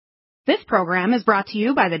This program is brought to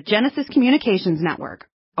you by the Genesis Communications Network,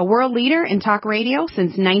 a world leader in talk radio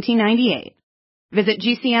since 1998. Visit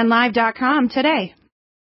GCNlive.com today.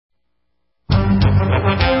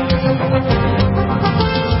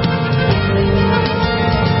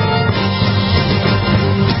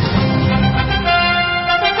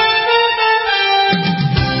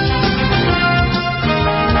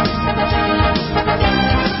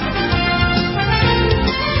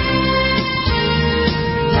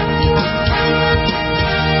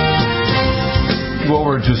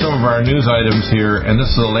 Over to some of our news items here, and this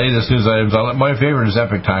is the latest news items. My favorite is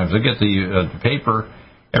Epoch Times. I get the paper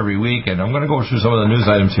every week, and I'm going to go through some of the news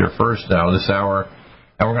items here first now, this hour,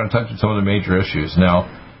 and we're going to touch on some of the major issues. Now,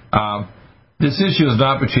 this issue is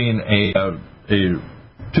not between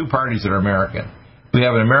two parties that are American. We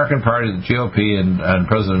have an American party, the GOP, and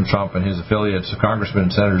President Trump and his affiliates, the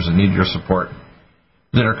congressmen and senators that need your support,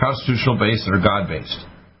 that are constitutional-based, that are God-based.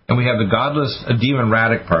 And we have the godless,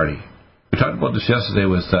 demon-radic party. We talked about this yesterday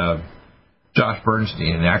with Josh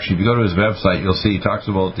Bernstein, and actually, if you go to his website, you'll see he talks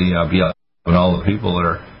about the BLM and all the people that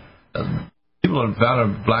are people that have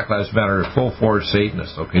founded Black Lives Matter are full-force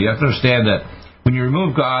Satanists. Okay, you have to understand that when you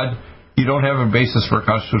remove God, you don't have a basis for a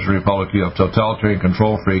constitutional republic. You have totalitarian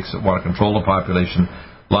control freaks that want to control the population,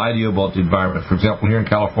 lie to you about the environment. For example, here in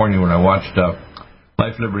California, when I watched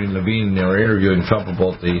Life, Liberty, and Levine, they were interviewing Trump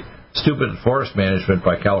about the stupid forest management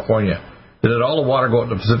by California. They let all the water go out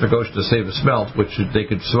in the Pacific Ocean to save the smelt, which they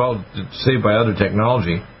could save by other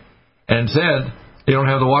technology. And instead, they don't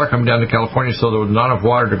have the water coming down to California, so there was not enough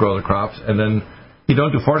water to grow the crops. And then you don't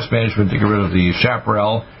do forest management to get rid of the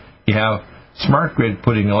chaparral. You have smart grid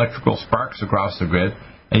putting electrical sparks across the grid,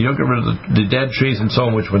 and you don't get rid of the dead trees and so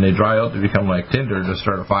on, which when they dry out, they become like tinder to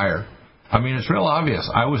start a fire. I mean, it's real obvious.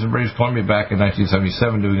 I was in British Columbia back in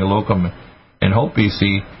 1977 doing a locum in Hope,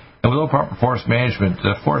 BC. And without proper forest management,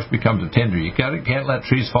 the forest becomes a tinder. You can't let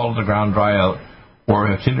trees fall to the ground, dry out, or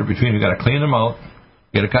have tinder between. You've got to clean them out.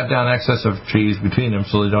 You've got to cut down excess of trees between them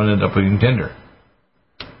so they don't end up being tinder.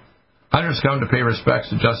 Hunters come to pay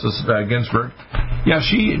respects to Justice Ginsburg. Yeah,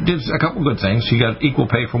 she did a couple good things. She got equal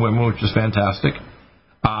pay for women, which is fantastic.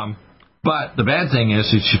 But the bad thing is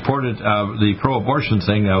she supported the pro-abortion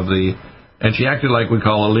thing and she acted like we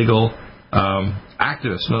call a legal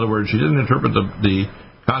activist. In other words, she didn't interpret the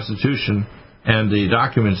Constitution and the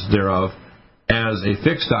documents thereof as a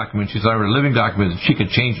fixed document. She thought it was a living document that she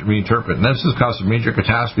could change and reinterpret. And this has caused a major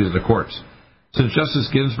catastrophe to the courts. Since Justice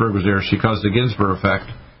Ginsburg was there, she caused the Ginsburg effect.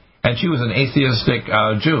 And she was an atheistic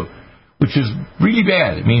Jew, which is really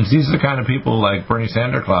bad. It means these are the kind of people like Bernie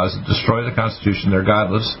Sanders Claus that destroy the Constitution. They're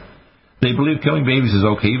godless. They believe killing babies is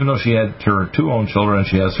okay, even though she had her two own children and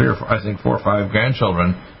she has 4 or 5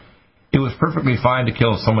 grandchildren. It was perfectly fine to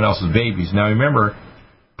kill someone else's babies. Now remember,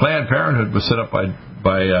 Planned Parenthood was set up by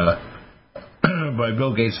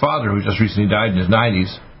Bill Gates' father, who just recently died in his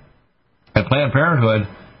 90s. And Planned Parenthood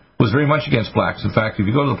was very much against blacks. In fact, if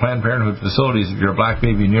you go to the Planned Parenthood facilities, if you're a black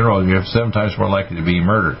baby in utero, you're 7 times more likely to be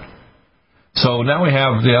murdered. So now we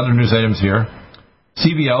have the other news items here.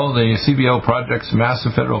 The CBO projects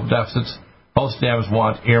massive federal deficits. Most dams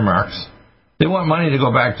want earmarks. They want money to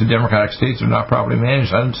go back to Democratic states that are not properly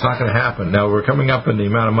managed. It's not going to happen. Now, we're coming up in the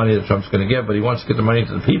amount of money that Trump's going to give, but he wants to get the money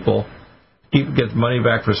to the people, get the money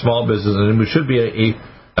back for small business, and it should be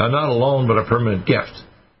not a loan, but a permanent gift.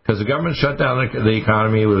 Because the government shut down the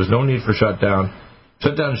economy. There was no need for shutdown.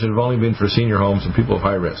 Shutdown should have only been for senior homes and people of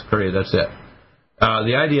high risk. Period. That's it.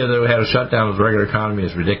 The idea that we had a shutdown of the regular economy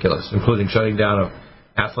is ridiculous, including shutting down of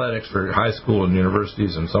athletics for high school and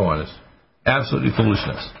universities and so on. It's absolutely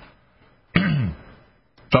foolishness.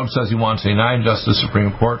 Trump says he wants a 9-justice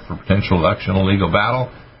Supreme Court for potential election and legal battle.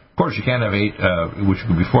 Of course, you can't have 8, which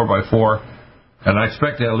could be 4x4. And I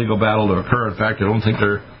expect that legal battle to occur. In fact, I don't think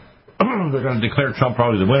they're going to declare Trump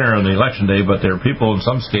probably the winner on the election day, but there are people in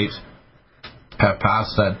some states have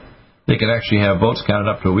passed that they can actually have votes counted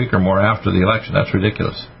up to a week or more after the election. That's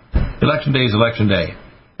ridiculous. Election day is election day.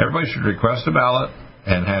 Everybody should request a ballot,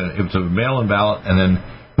 and it's a mail-in ballot, and then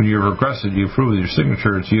when you're requested, you prove with your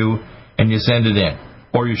signature it's you, and you send it in.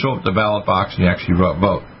 Or you show up at the ballot box and you actually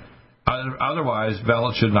vote. Otherwise,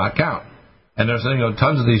 ballots should not count. And there's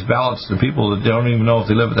tons of these ballots to people that don't even know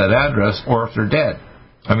if they live at that address or if they're dead.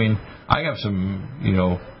 I mean, I have some,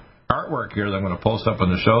 artwork here that I'm going to post up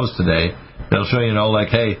on the shows today that'll show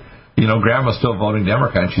hey, Grandma's still voting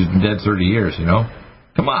Democrat. She's been dead 30 years,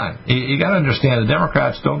 Come on. You got to understand, the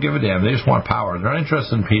Democrats don't give a damn. They just want power. They're not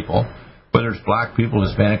interested in people, whether it's black people,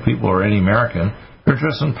 Hispanic people, or any American. They're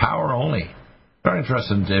interested in power only. They're not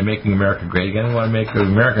interested in making America great again. They want to make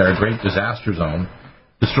America a great disaster zone,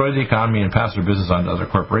 destroy the economy, and pass their business on to other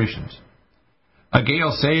corporations.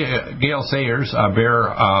 Gail Sayers,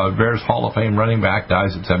 Bears Hall of Fame running back,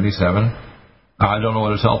 dies at 77. I don't know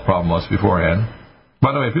what his health problem was beforehand.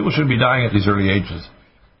 By the way, people shouldn't be dying at these early ages.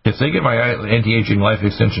 If they get my anti-aging life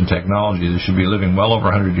extension technology, they should be living well over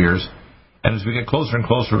 100 years. And as we get closer and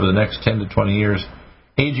closer over the next 10 to 20 years,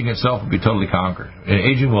 aging itself will be totally conquered.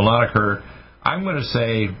 Aging will not occur, I'm going to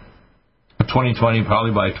say, 2020,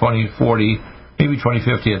 probably by 2040, maybe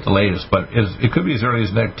 2050 at the latest. But it could be as early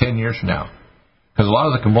as next 10 years from now. Because a lot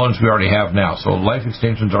of the components we already have now. So life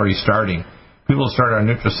extension's already starting. People start our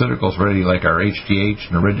nutraceuticals ready, like our HGH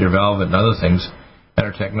and iridium velvet and other things. And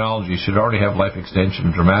our technology should already have life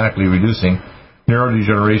extension, dramatically reducing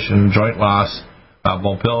neurodegeneration, joint loss,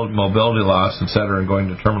 mobility loss, etc., and going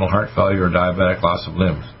to terminal heart failure or diabetic loss of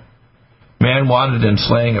limbs. Man wanted in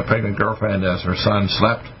slaying a pregnant girlfriend as her son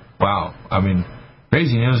slept. Wow. I mean,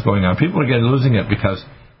 crazy news going on. People are losing it because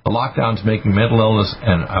the lockdown's making mental illness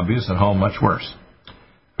and abuse at home much worse.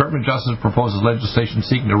 Department of Justice proposes legislation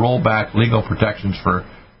seeking to roll back legal protections for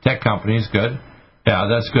tech companies. Good. Yeah,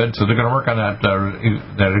 that's good. So they're going to work on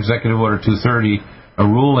that Executive Order 230, a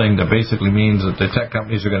ruling that basically means that the tech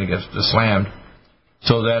companies are going to get slammed.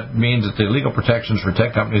 So that means that the legal protections for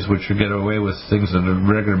tech companies, which should get away with things that a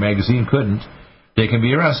regular magazine couldn't, they can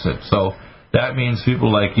be arrested. So that means people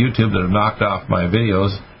like YouTube that have knocked off my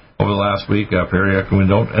videos over the last week, periodically,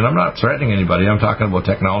 and I'm not threatening anybody. I'm talking about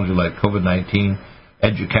technology like COVID-19,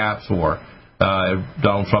 EduCaps, or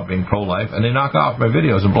Donald Trump being pro-life, and they knock off my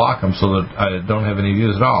videos and block them so that I don't have any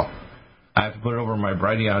views at all. I have to put it over my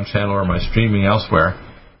Brighteon channel or my streaming elsewhere,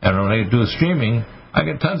 and when I do a streaming, I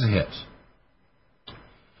get tons of hits.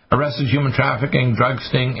 Arrested human trafficking drug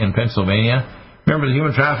sting in Pennsylvania. Remember, the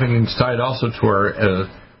human trafficking is tied also to our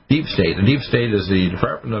deep state. The deep state is the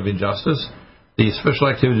Department of Injustice, the Special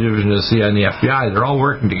Activity Division of the CIA, and the FBI. They're all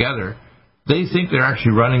working together. They think they're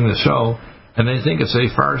actually running the show, and they think it's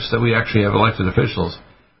a farce that we actually have elected officials.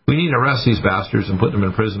 We need to arrest these bastards and put them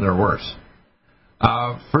in prison or worse.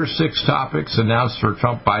 First 6 topics announced for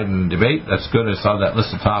Trump-Biden debate. That's good. I saw that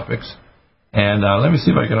list of topics. And let me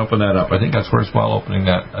see if I can open that up. I think that's worthwhile opening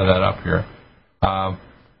that up here.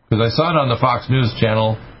 Because I saw it on the Fox News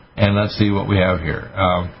channel, and let's see what we have here.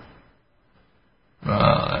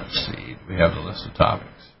 Let's see. We have the list of topics.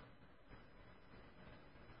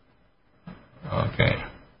 Okay.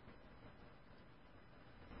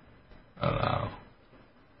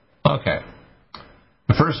 Okay.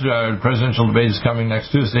 The first presidential debate is coming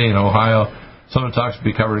next Tuesday in Ohio. Some of the talks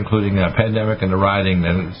will be covered, including the pandemic and the rioting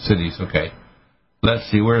in cities. Okay. Let's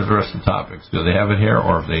see. Where's the rest of the topics? Do they have it here,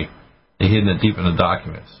 or have they hidden it deep in the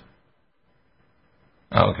documents?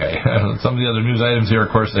 Okay. Some of the other news items here,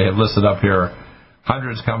 of course, they have listed up here.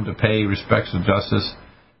 Hundreds come to pay respects of justice.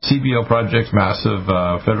 CBO projects, massive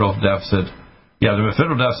federal deficit. Yeah, the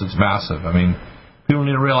federal deficit's massive. I mean, people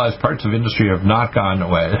need to realize parts of industry have gone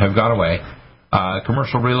away.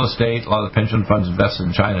 Commercial real estate, a lot of the pension funds invested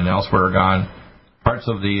in China and elsewhere are gone. Parts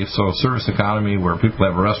of the service economy where people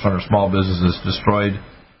have a restaurant or small businesses destroyed.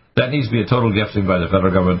 That needs to be a total gifting by the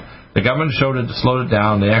federal government. The government slowed it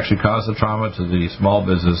down. They actually caused the trauma to the small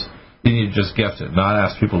business. You need to just gift it, not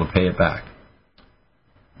ask people to pay it back.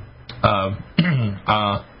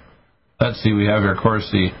 Let's see, we have here, of course,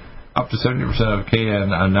 the up to 70% of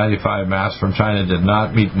KN95 masks from China did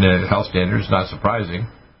not meet the health standards, not surprising.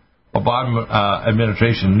 Obama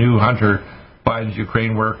administration knew Hunter Biden's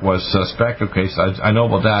Ukraine work was suspect. Okay, so I know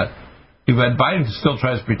about that. But Biden still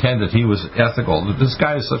tries to pretend that he was ethical. This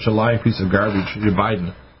guy is such a lying piece of garbage,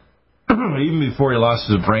 Biden. Even before he lost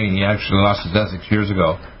his brain, he actually lost his ethics years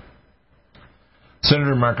ago.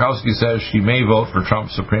 Senator Murkowski says she may vote for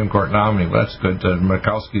Trump's Supreme Court nominee. Well, that's good.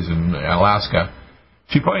 Murkowski's in Alaska.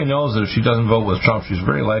 She probably knows that if she doesn't vote with Trump, she's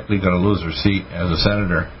very likely going to lose her seat as a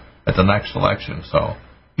senator at the next election. So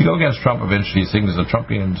you go against Trump eventually, things the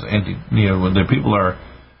Trumpians, the people are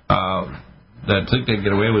that think they can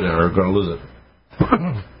get away with it are going to lose it.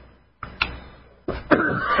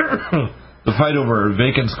 The fight over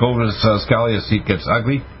vacant Scalia seat gets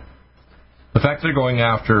ugly. The fact they're going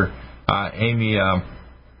after Amy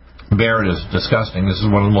Barrett is disgusting. This is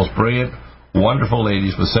one of the most brilliant, wonderful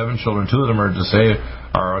ladies with 7 children. 2 of them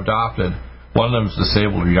are adopted. One of them is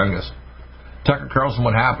disabled, her youngest. Tucker Carlson,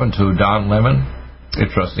 what happened to Don Lemon?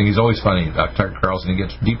 Interesting. He's always funny, Tucker Carlson. He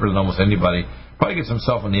gets deeper than almost anybody. Probably gets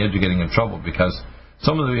himself on the edge of getting in trouble because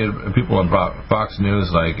some of the people on Fox News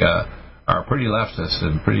are pretty leftist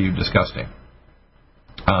and pretty disgusting.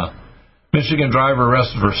 Michigan driver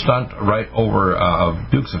arrested for stunt right over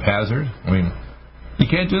Dukes of Hazzard. I mean, you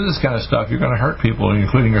can't do this kind of stuff. You're going to hurt people,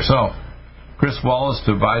 including yourself. Chris Wallace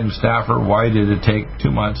to Biden staffer. Why did it take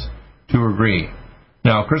 2 months to agree?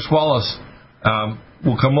 Now, Chris Wallace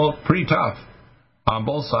will come out pretty tough on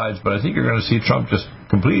both sides, but I think you're going to see Trump just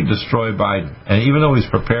completely destroy Biden. And even though he's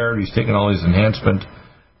prepared, he's taken all these enhancement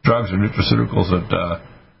drugs or nutraceuticals that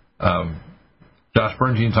Josh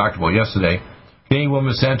Bernstein talked about yesterday. Canadian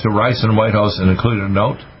woman sent to Rice and White House and included a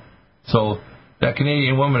note. So that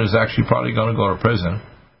Canadian woman is actually probably going to go to prison.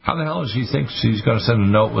 How the hell does she think she's going to send a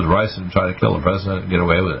note with Rice and try to kill the president and get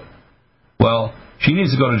away with it? Well, she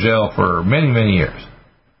needs to go to jail for many, many years.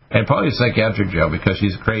 And probably a psychiatric jail because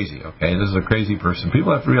she's crazy, okay? This is a crazy person.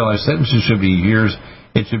 People have to realize sentences should be years.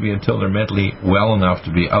 It should be until they're mentally well enough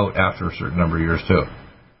to be out after a certain number of years, too.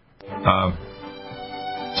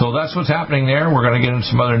 So that's what's happening there. We're going to get into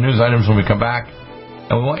some other news items when we come back.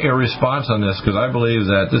 And we want your response on this because I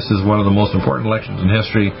believe that this is one of the most important elections in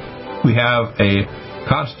history. We have a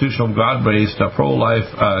constitutional, God-based, pro-life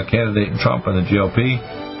candidate in Trump and the GOP.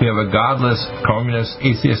 We have a godless, communist,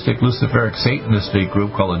 atheistic, Luciferic, Satanistic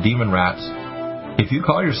group called the Demon Rats. If you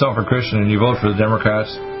call yourself a Christian and you vote for the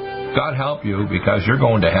Democrats, God help you because you're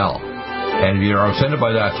going to hell. And if you're offended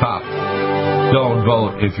by that top, don't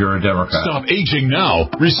vote if you're a Democrat. Stop aging now.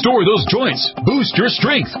 Restore those joints. Boost your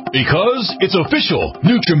strength. Because it's official.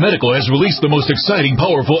 NutriMedical has released the most exciting,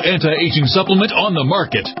 powerful anti-aging supplement on the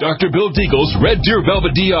market. Dr. Bill Deagle's Red Deer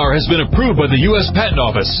Velvet DR has been approved by the U.S. Patent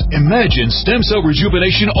Office. Imagine stem cell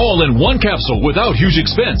rejuvenation all in one capsule without huge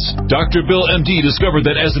expense. Dr. Bill MD discovered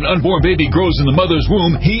that as an unborn baby grows in the mother's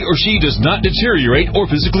womb, he or she does not deteriorate or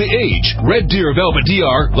physically age. Red Deer Velvet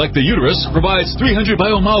DR, like the uterus, provides 300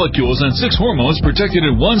 biomolecules and 6 hormones protected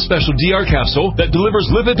in one special DR capsule that delivers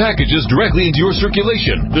lipid packages directly into your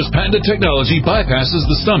circulation. This patented technology bypasses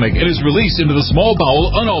the stomach and is released into the small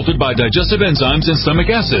bowel unaltered by digestive enzymes and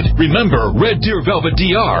stomach acid. Remember, Red Deer Velvet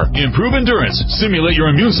DR. Improve endurance, stimulate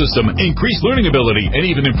your immune system, increase learning ability, and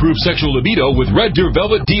even improve sexual libido with Red Deer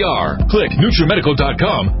Velvet DR. Click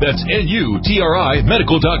NutriMedical.com. That's NUTRI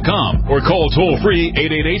Medical.com. Or call toll-free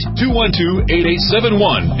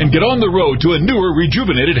 888-212-8871 and get on the road to a newer,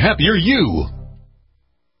 rejuvenated, happier you.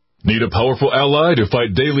 Need a powerful ally to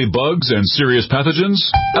fight daily bugs and serious pathogens?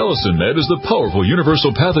 Allicin Med is the powerful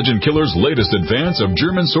universal pathogen killer's latest advance of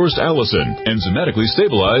German-sourced allicin, enzymatically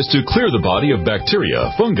stabilized to clear the body of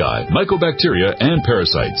bacteria, fungi, mycobacteria, and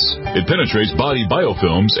parasites. It penetrates body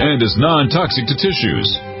biofilms and is non-toxic to tissues.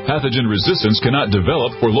 Pathogen resistance cannot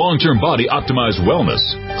develop for long-term body-optimized wellness.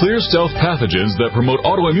 Clear stealth pathogens that promote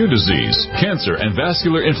autoimmune disease, cancer, and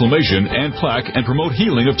vascular inflammation and plaque and promote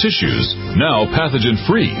healing of tissues. Now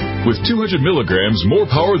pathogen-free. With 200 milligrams more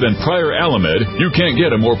power than prior Alamed, you can't get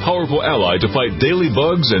a more powerful ally to fight daily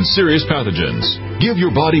bugs and serious pathogens. Give your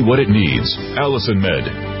body what it needs. Allicin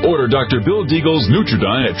Med. Order Dr. Bill Deagle's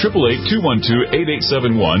Nutridyne at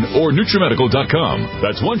 888-212-8871 or NutriMedical.com.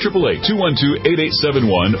 That's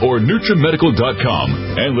 1-888-212-8871 or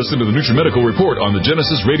NutriMedical.com. And listen to the NutriMedical Report on the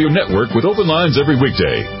Genesis Radio Network with open lines every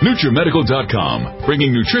weekday. NutriMedical.com,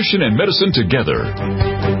 bringing nutrition and medicine together.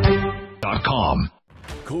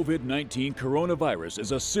 COVID-19 coronavirus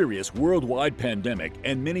is a serious worldwide pandemic,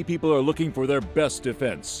 and many people are looking for their best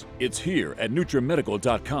defense. It's here at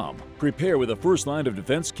NutriMedical.com. Prepare with a first line of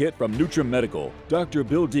defense kit from NutriMedical. Dr.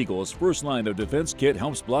 Bill Deagle's first line of defense kit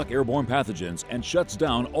helps block airborne pathogens and shuts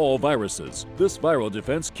down all viruses. This viral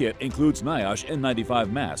defense kit includes NIOSH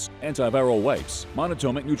N95 masks, antiviral wipes,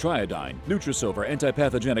 monotomic Nutriodine, Nutrisilver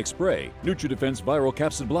antipathogenic spray, NutriDefense viral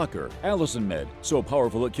capsid blocker, Allicin Med, so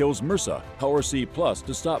powerful it kills MRSA, Power C Plus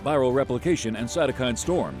to stop viral replication and cytokine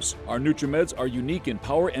storms. Our NutriMeds are unique in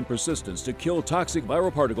power and persistence to kill toxic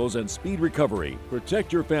viral particles and speed recovery.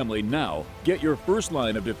 Protect your family now. Get your first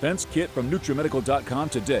line of defense kit from NutriMedical.com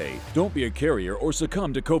today. Don't be a carrier or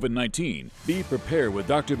succumb to COVID-19. Be prepared with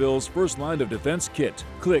Dr. Bill's first line of defense kit.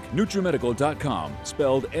 Click NutriMedical.com,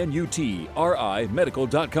 spelled N-U-T-R-I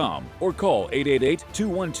Medical.com, or call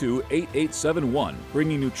 888-212-8871,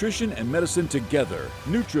 bringing nutrition and medicine together.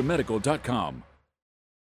 NutriMedical.com.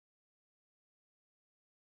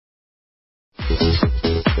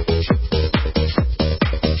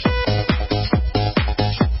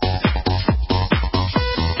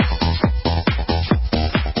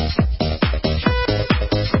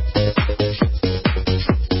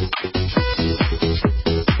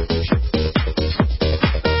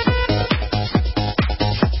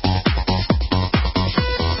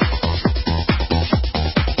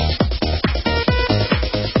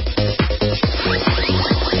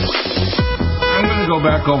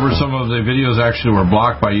 Back over some of the videos actually were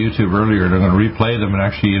blocked by YouTube earlier. They're going to replay them and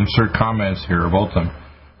actually insert comments here about them.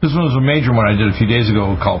 This one was a major one I did a few days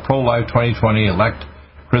ago called ProLIFE 2020 Elect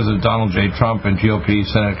President Donald J. Trump and GOP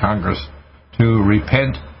Senate Congress to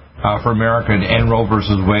repent for America and Roe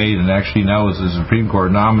versus Wade, and actually now is the Supreme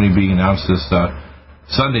Court nominee being announced this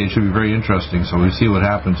Sunday. It should be very interesting, so we'll see what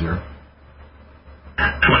happens here.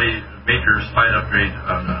 20 major slide upgrade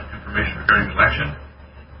on information regarding the election.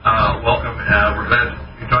 Welcome. We're glad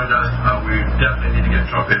you joined us. We definitely need to get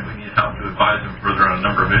Trump in. We need help to advise him further on a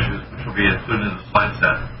number of issues, which will be included in the slide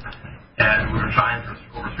set. And we've been trying for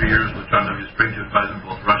over 3 years with John W. Spring to advise him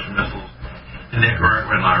both Russian missiles in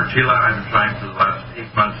Nicaragua and La Chile. I've been trying for the last 8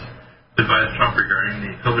 months to advise Trump regarding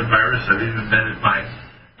the COVID virus. I've even invented my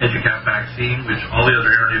EduCap vaccine, which all the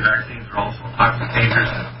other mRNA vaccines are also toxic,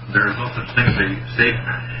 dangerous. There is no such thing as a safe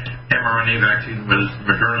mRNA vaccine, whether it's the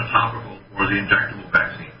Moderna topical or the injectable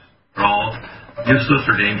vaccines. They're all useless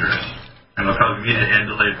or dangerous, and they'll cause immediate and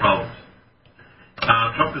delayed problems.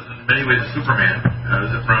 Trump is in many ways a Superman,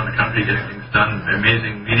 zipping around the country getting things done,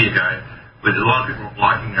 amazing media guy, but a lot of people are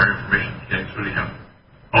blocking our information getting through to him.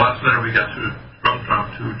 The last letter we got from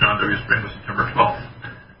Trump to John W. Spring was September 12th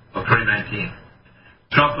of 2019.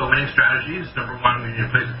 Trump winning strategies. Number one, we need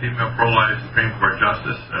to place a female pro-life Supreme Court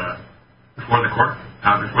justice before the court,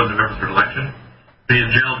 before the November 3rd election. We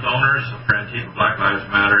need jail donors for Antifa, Black Lives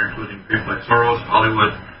Matter, including people like Soros,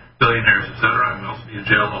 Hollywood, billionaires, etc. And we also need to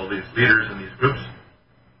jail all these leaders in these groups.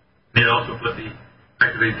 We need to also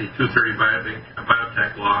activate the 230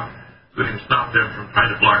 biotech law so we can stop them from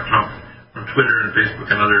trying to block Trump from Twitter and Facebook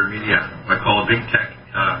and other media. I call it big tech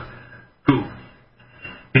coup.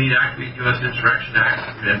 We need to activate U.S. Insurrection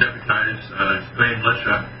Act and deputize civilian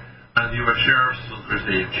militia under the U.S. sheriffs so there's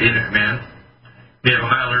a chain of command. We have a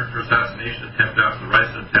high alert for assassination attempt after the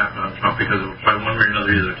Rice attempt on Trump because it will try one way or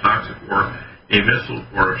another either toxic or a missile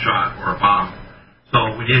or a shot or a bomb.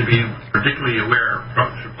 So we need to be particularly aware.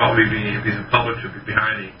 Trump should probably be, if he's in public, should be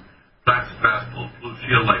behind a fast blue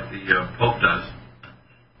shield like the Pope does.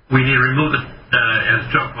 We need to remove as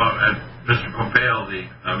Mr. Pompeo, the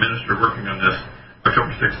minister working on this,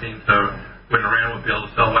 October 16th, when Iran would be able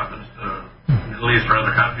to sell weapons to the Middle East or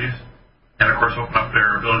other countries, and of course open up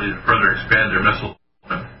their ability to further expand their missile.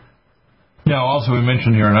 Now, also we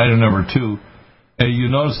mentioned here in item number 2, you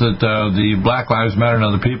notice that the Black Lives Matter and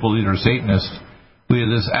other people, these are Satanists. We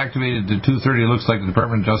have this activated to 2:30. It looks like the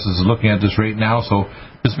Department of Justice is looking at this right now, so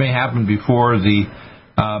this may happen before the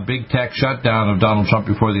big tech shutdown of Donald Trump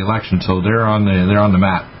before the election. So they're on the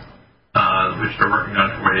map. Which they're working on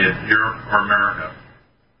for Europe or America.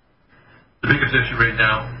 The biggest issue right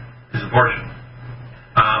now is abortion.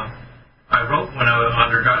 I wrote when I was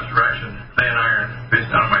under God's direction, Clay and Iron,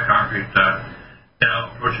 based on my concrete,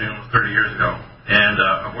 now approaching almost 30 years ago, and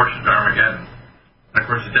abortion to Armageddon. And of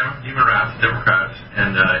course, the demon rats, Democrats,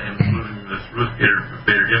 and including this Ruth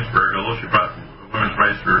Bader Ginsburg, although she brought women's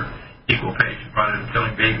rights for equal pay, she brought it in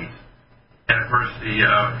killing babies. And of course, if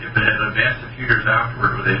it had advanced a few years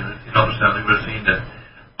afterward, they would have seen that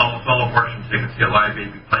almost all abortions, they could see a live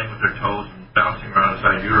baby playing with their toes and bouncing around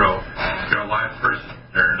inside utero. They're a live person.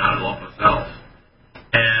 They're not a lump of cells.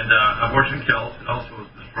 And abortion kills. It also is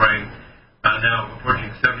destroying now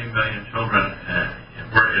approaching 70 million children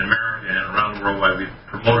in America and around the world. Why we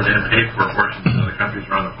promoted and paid for abortions in other countries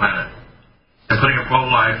around the planet. And putting a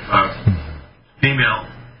pro-life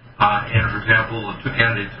female in, for example, the two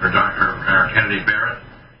candidates are candidate Barrett.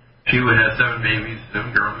 She would have 7 babies,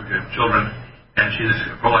 7 girls, children, and she's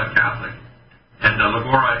a pro-life Catholic. And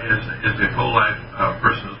Logoa is a pro-life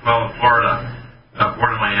person as well in Florida,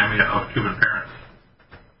 born in Miami of Cuban parents.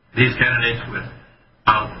 These candidates would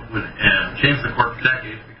change the court for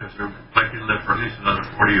decades because they're likely to live for at least another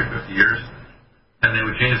 40 or 50 years. And they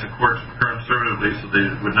would change the courts conservatively so they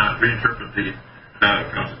would not reinterpret the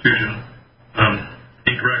Constitution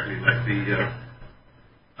incorrectly, like the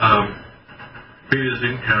previous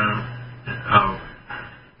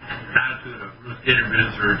attitude of Ruth Bader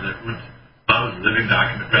Ginsburg that would love a living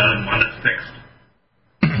document rather than one that's fixed.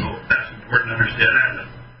 So that's important to understand that.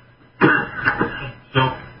 So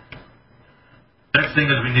next thing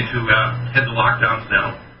is we need to head the lockdowns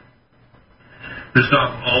now to stop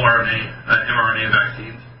all mRNA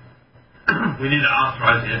vaccines. We need to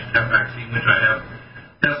authorize the EduCap vaccine, which I have.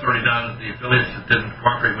 That's already done. The affiliates that didn't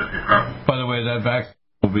cooperate with me. By the way, that vaccine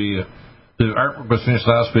will be. The artwork was finished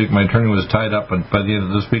last week. My attorney was tied up, and by the end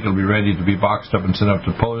of this week, it'll be ready to be boxed up and sent up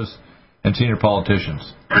to POTUS and senior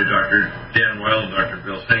politicians. Dr. Dan Boyle and Dr.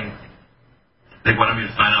 Bill Singh, they wanted me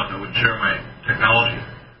to sign up. I would share my technology.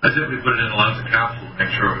 I simply put it in a Lonza capsule to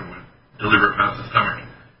make sure it would deliver past the stomach.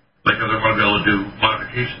 Like I want to be able to do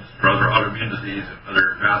modifications for other autoimmune disease and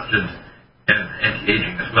other pathogens and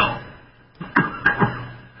anti-aging as well.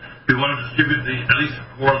 We want to distribute at least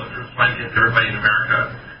 4 of the first line kit to everybody in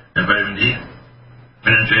America and vitamin D.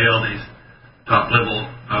 And in jail, these top-level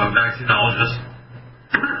vaccinologists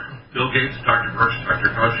Bill Gates, Dr. Birx,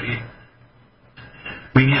 Dr. Fauci.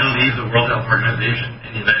 We need to leave the World Health Organization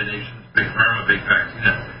and the United Nations, big pharma, big vaccine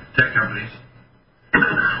and tech companies.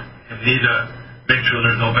 And we need to make sure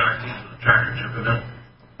there's no vaccines with a tracker chip in them.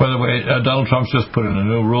 By the way, Donald Trump's just put in a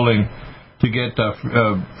new ruling to get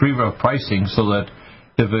free pricing so that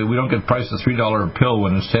if we don't get priced a $3 a pill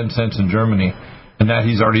when it's 10 cents in Germany, and that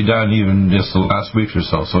he's already done even just the last week or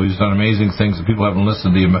so. So he's done amazing things that people haven't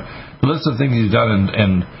listed. The list of things he's done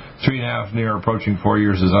in 3.5, near approaching 4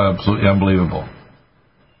 years is absolutely unbelievable.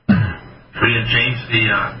 We didn't change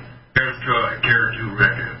the healthcare to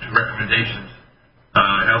recommendations,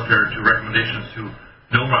 healthcare to recommendations to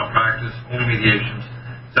no malpractice, only mediations,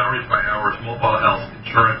 salaries by hours, mobile health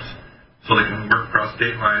insurance, so they can work across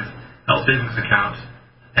state lines, health savings accounts,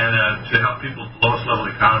 and to help people at the lowest level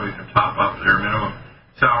economy can top up their minimum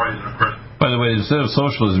salaries. And of course, by the way, instead of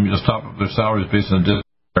socialism, you just top up their salaries based on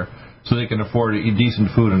so they can afford to eat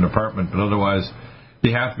decent food and apartment. But otherwise,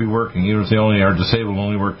 they have to be working. Even if they only are disabled,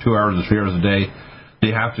 only work 2 hours or 3 hours a day,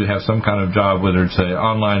 they have to have some kind of job, whether it's an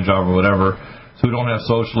online job or whatever. So we don't have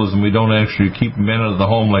socialism. We don't actually keep men out of the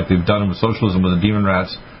home like they've done with socialism with the demon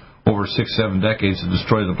rats over 6-7 decades to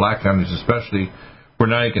destroy the black families, especially. Where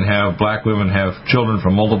now you can have black women have children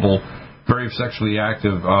from multiple, very sexually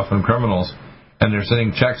active, often criminals, and they're sending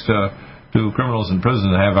checks to criminals in prison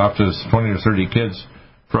to have up to 20 or 30 kids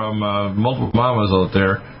from multiple mamas out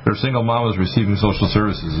there. They're single mamas receiving social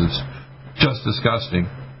services. It's just disgusting.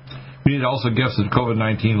 We need also gifts of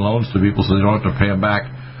COVID-19 loans to people so they don't have to pay them back.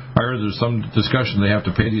 I heard there's some discussion they have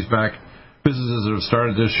to pay these back. Businesses that have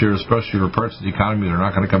started this year, especially for parts of the economy that are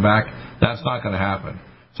not going to come back, that's not going to happen.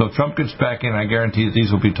 So if Trump gets back in, I guarantee that these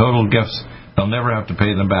will be total gifts. They'll never have to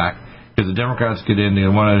pay them back. Because the Democrats get in, they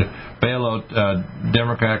want to bail out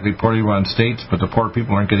democratically poorly run states, but the poor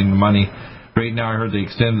people aren't getting the money. Right now I heard they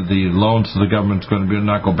extended the loans, so the government's going to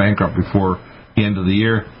not go bankrupt before the end of the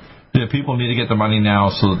year. The people need to get the money now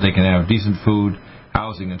so that they can have decent food,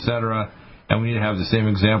 housing, etc. And we need to have the same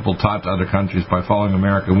example taught to other countries by following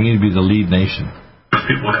America. We need to be the lead nation. Those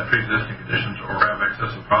people have pre-existing conditions or have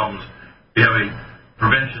excessive problems. We have a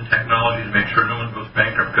prevention technology to make sure no one goes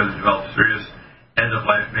bankrupt because they develop serious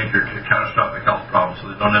end-of-life major catastrophic health problems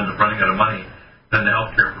so they don't end up running out of money. Then the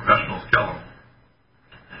healthcare professionals kill them.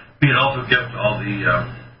 We can also give all the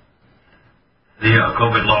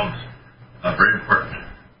COVID loans. Very important.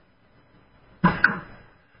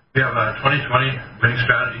 We have 2020 winning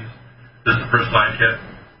strategies. This is the first line kit.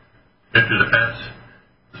 Into defense.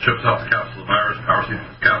 It strips off the capsule of the virus, power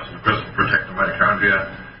sequence capsule of crystal, protect the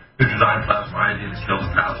mitochondria. NutriDyne plasma iodine kills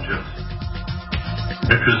the pathogens.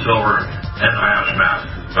 NutriSilver and NIOSH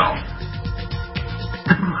masks as well.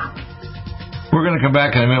 We're going to come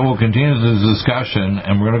back in a minute. We'll continue the discussion,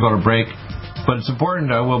 and we're going to go to break. But it's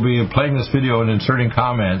important we'll be playing this video and inserting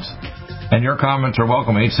comments. And your comments are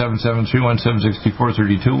welcome.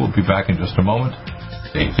 877-317-6432. We'll be back in just a moment.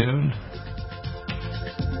 Stay tuned.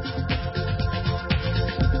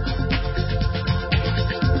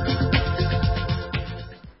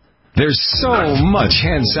 There's so much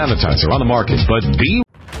hand sanitizer on the market, but be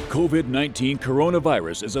COVID-19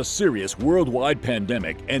 coronavirus is a serious worldwide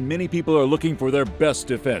pandemic, and many people are looking for their best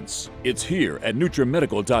defense. It's here at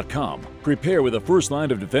NutriMedical.com. Prepare with a first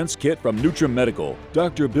line of defense kit from NutriMedical.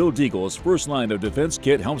 Dr. Bill Deagle's first line of defense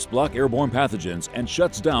kit helps block airborne pathogens and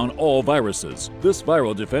shuts down all viruses. This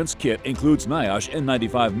viral defense kit includes NIOSH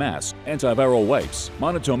N95 mask, antiviral wipes,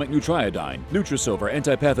 monatomic Nutriodine, NutriSilver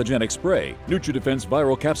antipathogenic spray, NutriDefense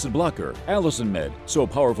viral capsid blocker, Allison Med, so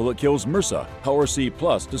powerful it kills MRSA, Power C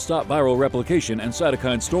Plus to stop viral replication and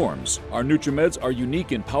cytokine storms. Our NutriMeds are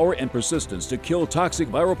unique in power and persistence to kill toxic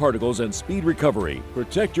viral particles and speed recovery.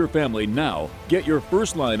 Protect your family now. Get your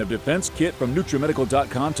first line of defense kit from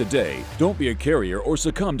NutriMedical.com today. Don't be a carrier or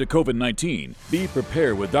succumb to COVID-19. Be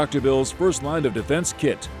prepared with Dr. Bill's first line of defense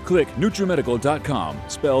kit. Click NutriMedical.com,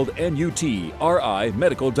 spelled N-U-T-R-I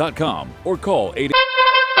medical.com, or call 8...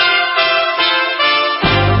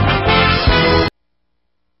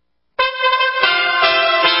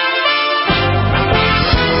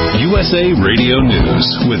 USA Radio News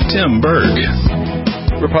with Tim Berg.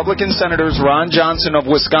 Republican Senators Ron Johnson of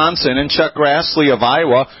Wisconsin and Chuck Grassley of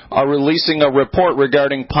Iowa are releasing a report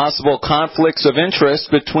regarding possible conflicts of interest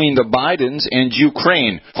between the Bidens and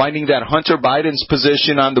Ukraine, finding that Hunter Biden's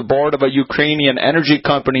position on the board of a Ukrainian energy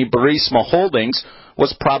company, Burisma Holdings,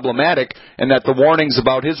 was problematic and that the warnings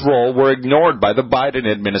about his role were ignored by the Biden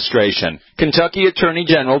administration. Kentucky Attorney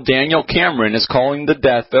General Daniel Cameron is calling the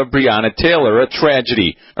death of Breonna Taylor a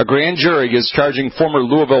tragedy. A grand jury is charging former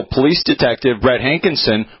Louisville police detective Brett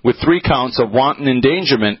Hankinson with 3 counts of wanton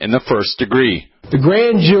endangerment in the first degree. The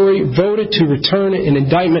grand jury voted to return an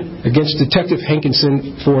indictment against Detective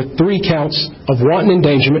Hankinson for 3 counts of wanton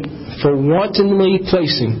endangerment for wantonly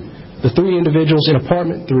placing the 3 individuals in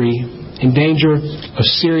apartment 3 in danger of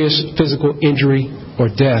serious physical injury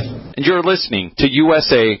or death. And you're listening to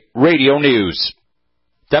USA Radio News.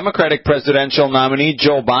 Democratic presidential nominee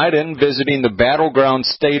Joe Biden visiting the battleground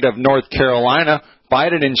state of North Carolina.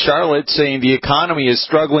 Biden in Charlotte saying the economy is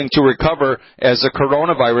struggling to recover as the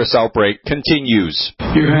coronavirus outbreak continues.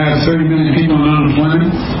 You have 30 million people in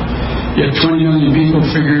unemployment. You have 20 million people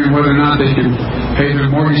figuring whether or not they can pay their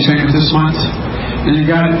mortgage payments this month. And you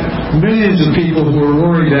got millions of people who are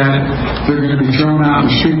worried that they're going to be thrown out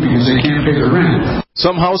in the street because they can't pay their rent.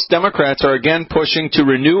 Some House Democrats are again pushing to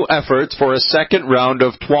renew efforts for a second round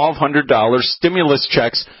of $1,200 stimulus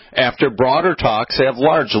checks after broader talks have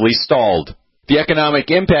largely stalled. The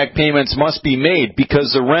economic impact payments must be made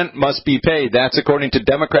because the rent must be paid. That's according to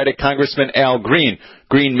Democratic Congressman Al Green.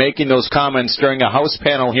 Green making those comments during a House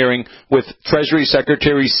panel hearing with Treasury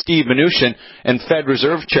Secretary Steve Mnuchin and Fed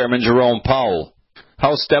Reserve Chairman Jerome Powell.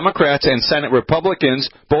 House Democrats and Senate Republicans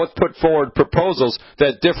both put forward proposals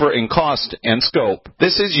that differ in cost and scope.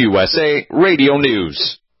 This is USA Radio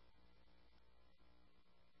News.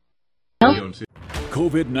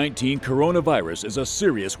 COVID-19 coronavirus is a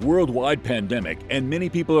serious worldwide pandemic, and many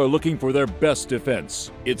people are looking for their best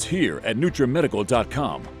defense. It's here at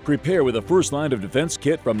NutriMedical.com. Prepare with a first line of defense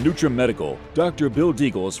kit from NutriMedical. Dr. Bill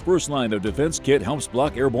Deagle's first line of defense kit helps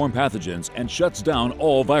block airborne pathogens and shuts down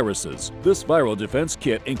all viruses. This viral defense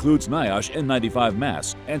kit includes NIOSH N95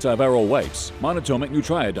 mask, antiviral wipes, monatomic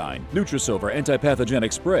nutriodine, Nutrisilver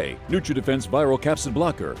antipathogenic spray, NutriDefense viral capsid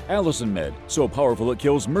blocker, Allison Med, so powerful it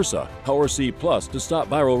kills MRSA, Power C Plus to stop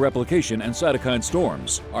viral replication and cytokine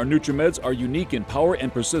storms. Our NutriMeds are unique in power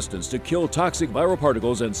and persistence to kill toxic viral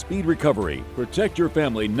particles and speed recovery. Protect your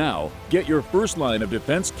family now. Get your first line of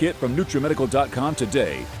defense kit from NutriMedical.com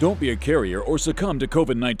today. Don't be a carrier or succumb to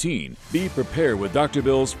COVID-19. Be prepared with Dr.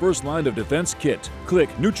 Bill's first line of defense kit. Click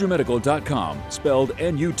NutriMedical.com, spelled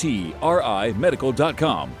N-U-T-R-I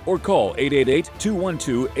medical.com, or call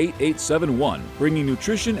 888-212-8871, bringing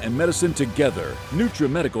nutrition and medicine together.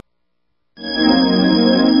 NutriMedical.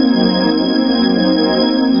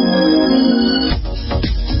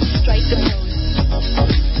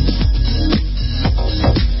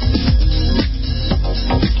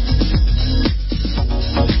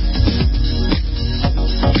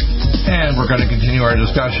 Our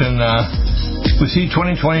discussion. We see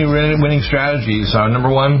 2020 winning strategies.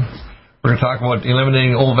 Number one, we're going to talk about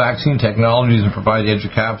eliminating old vaccine technologies and provide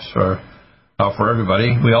EduCaps for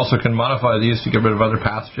everybody. We also can modify these to get rid of other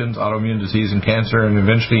pathogens, autoimmune disease and cancer, and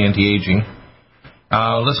eventually anti-aging.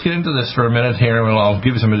 Let's get into this for a minute here, and I'll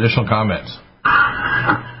give you some additional comments.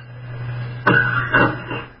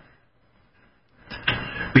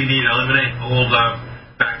 We need to eliminate old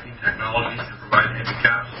vaccine technologies to provide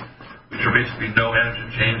EduCaps, which are basically no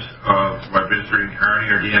antigen change by administering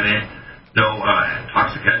RNA or DNA, no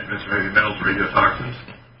toxic adjuvants or heavy metals or radiotoxins,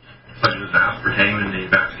 such as aspartame in the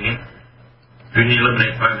vaccine. We need to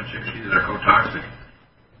eliminate 5 and 6G that are co-toxic,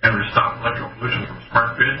 and we stop electrical pollution from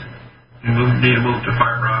smart grids. We need to move to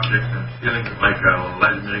fiber optics and sealing like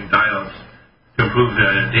light-emitting diodes to improve the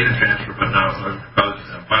data transfer, but not cause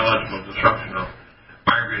biological disruption of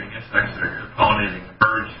migrating insects that are pollinating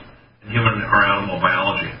birds and human or animal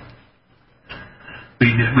biology. We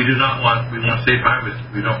want safe highways.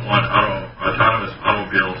 We don't want autonomous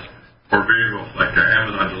automobiles or vehicles like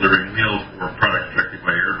Amazon delivering meals or products directly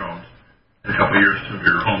by air drones in a couple of years to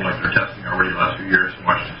your home, like they're testing already the last few years in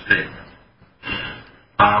Washington State.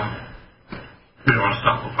 We don't want to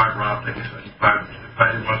stop with fiber optics. If I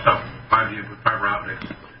didn't want to stop 5G with fiber optics,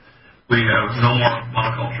 we have no more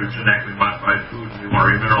monoculture genetically modified food, and we want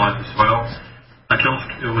to remineralize the soil.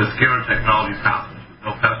 Until with scalar technology passes with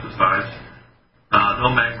no pesticides. No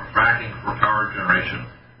magma fracking for power generation.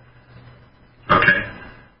 Okay.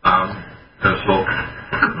 So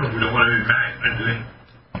we don't want to be doing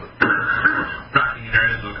fracking in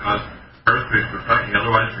areas that will cause earthquakes for fracking.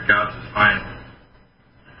 Otherwise, for gas is fine.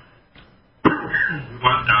 We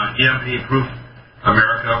want EMP-proof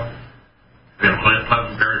America. We have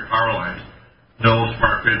plasma barrier power lines. No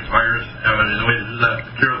smart grid fires. And the way to do that, the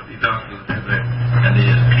materials deducts and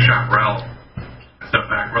the chaparral.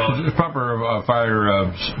 The proper fire,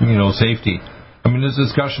 safety. I mean, this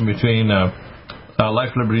discussion between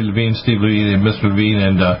Life Liberty Levine, Steve Levine, and Mr. Levine,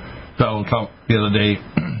 and Donald Trump the other day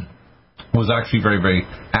was actually very, very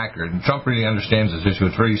accurate. And Trump really understands this issue.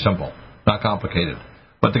 It's very simple, not complicated.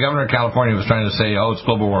 But the governor of California was trying to say, "Oh, it's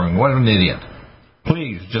global warming." What an idiot!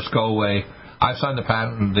 Please just go away. I signed the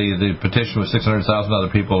petition with 600,000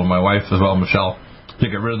 other people, and my wife as well, Michelle, to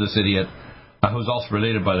get rid of this idiot, who's also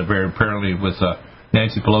related by the Barrett, apparently, with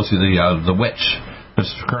Nancy Pelosi, the witch,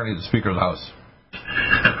 that's currently the Speaker of the House.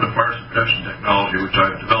 And for virus suppression technology, which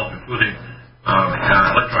I've developed, including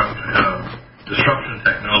electron disruption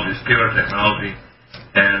technology, scalar technology,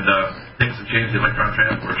 and things that change the electron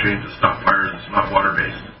transport chain to stop fires. It's not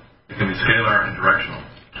water-based. It can be scalar and directional.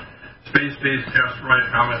 Space-based asteroid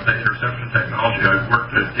comet interception technology. I've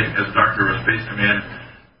worked as a doctor of Space Command.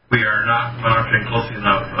 We are not monitoring closely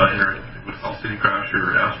enough what's called city crash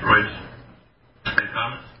or asteroids and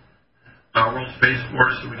comets. World Space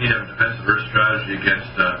Force, we need to have a defensive Earth strategy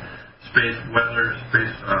against space weather,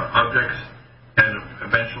 space objects, and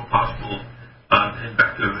eventual possible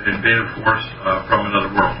invasive force from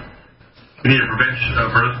another world. We need a prevention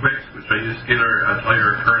of earthquakes, which I use scalar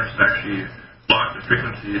cellular currents to actually block the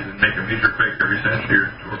frequencies and make a major quake every century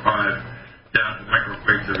or 5 down to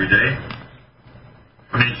microquakes every day.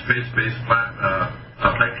 We need space-based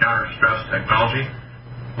plate counter stress technology.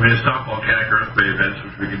 We need to stop volcanic earthquake events,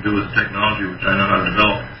 which we can do with technology, which I know how to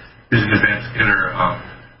develop using advanced scalar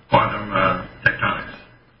quantum tectonics.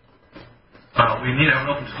 We need to have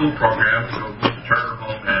an open school program, so move to charter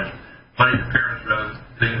home and money to parents rather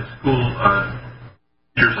than school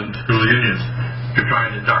teachers and school unions to try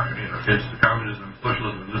and indoctrinate our kids to communism,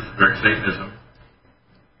 socialism, and Luciferic Satanism.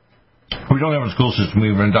 We don't have a school system. We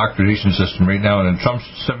have an indoctrination system right now, and in Trump's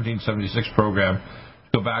 1776 program,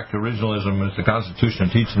 go back to originalism as the Constitution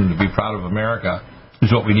and teach them to be proud of America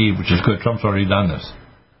is what we need, which is good. Trump's already done this.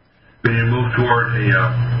 We need to move toward a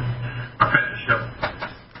apprenticeship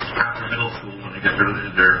after middle school when they get rid of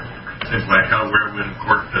their things like how to wear win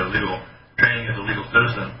court legal training as a legal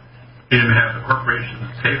citizen. We need to have the corporations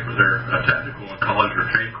pay for their technical and college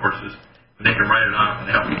or trade courses, and they can write it off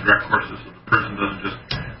and help with direct courses so the person doesn't just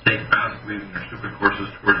take fast weaving their stupid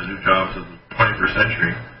courses towards the new jobs of the 21st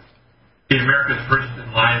century. America's first in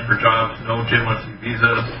line for jobs, no J1C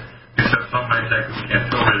visas, except some high-tech we can't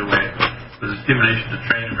fill right away. There's a stimulation to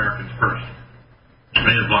train Americans first. We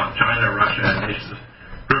need to block China, Russia, and nations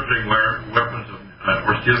prohibiting weapons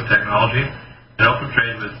or stealing technology, and open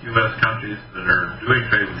trade with U.S. countries that are doing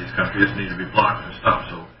trade with these countries need to be blocked and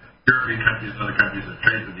stopped. So European countries and other countries that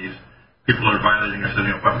trade with these people that are violating or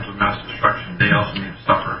setting up weapons of mass destruction, they also need to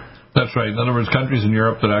suffer. That's right. In other words, countries in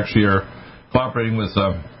Europe that actually are cooperating with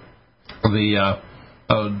the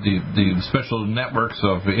special networks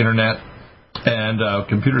of the internet and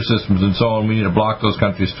computer systems and so on, we need to block those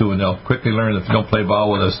countries too, and they'll quickly learn that if you don't play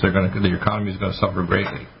ball with us, the economy is going to suffer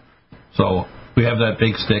greatly. So we have that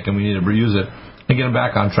big stick, and we need to reuse it and get them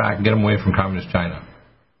back on track and get them away from communist China.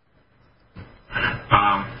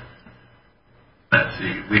 Let's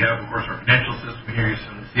see. We have, of course, our financial system here. You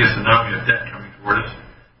see a tsunami of debt coming toward us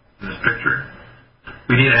in this picture.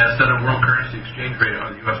 We need to have a set of world currency exchange rate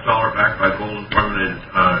on the U.S. dollar backed by gold and formulated,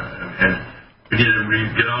 and we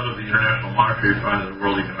need to get out of the International Monetary Fund and the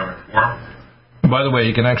World Economic Forum. By the way,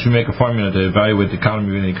 you can actually make a formula to evaluate the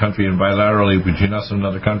economy of any country, and bilaterally between us and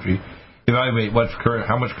another country, evaluate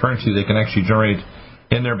how much currency they can actually generate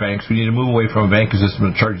in their banks. We need to move away from a banking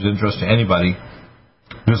system that charges interest to anybody,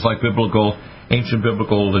 just like ancient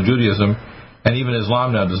biblical Judaism, and even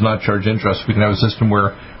Islam now does not charge interest. We can have a system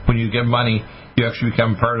where when you get money, you actually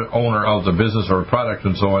become owner of the business or product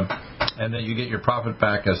and so on, and then you get your profit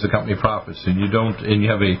back as the company profits, and you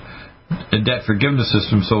have a debt forgiveness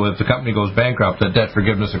system, so if the company goes bankrupt, that debt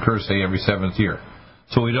forgiveness occurs, say, every 7th year.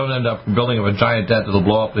 So we don't end up building up a giant debt that will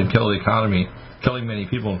blow up and kill the economy, killing many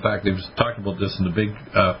people. In fact, they've talked about this in the big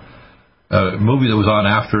movie that was on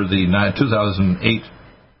after the 2008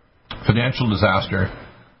 financial disaster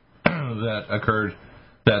that occurred,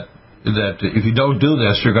 that if you don't do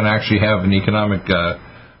this, you're going to actually have an economic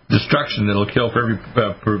destruction that will kill for every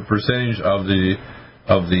percentage of the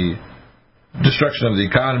destruction of the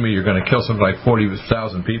economy. You're going to kill something like 40,000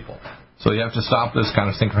 people. So you have to stop this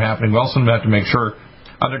kind of thing from happening. We also have to make sure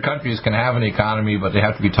other countries can have an economy, but they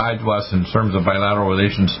have to be tied to us in terms of bilateral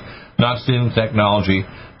relations, not stealing technology,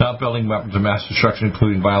 not building weapons of mass destruction,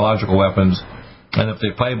 including biological weapons. And if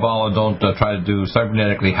they play ball and don't try to do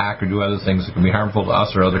cybernetically hack or do other things that can be harmful to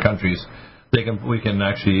us or other countries, we can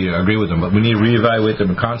actually agree with them. But we need to reevaluate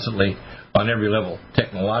them constantly on every level,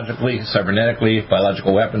 technologically, cybernetically,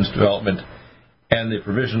 biological weapons development, and the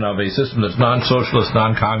provision of a system that's non-socialist,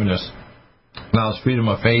 non-communist, allows freedom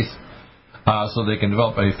of faith, so they can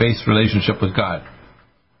develop a faith relationship with God.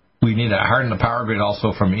 We need to harden the power grid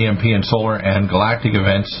also from EMP and solar and galactic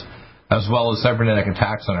events, as well as cybernetic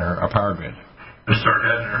attacks on our power grid. To start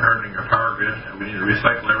hardening our power grid, we need to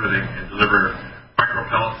recycle everything and deliver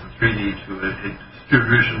micropellets and 3D to a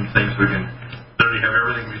distribution thing so we can literally have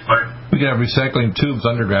everything recycled. We can have recycling tubes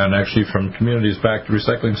underground, actually, from communities back to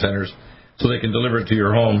recycling centers, so they can deliver it to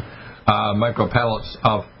your home, micropellets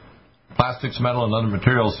of plastics, metal, and other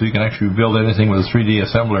materials, so you can actually build anything with a 3D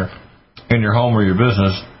assembler in your home or your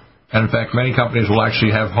business. And in fact, many companies will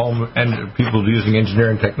actually have home and people using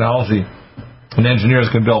engineering technology, and engineers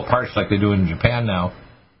can build parts like they do in Japan now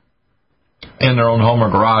in their own home or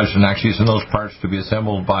garage, and actually send those parts to be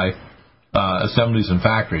assembled by assemblies and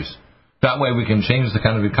factories. That way we can change the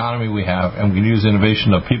kind of economy we have, and we can use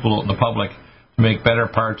innovation of people in the public to make better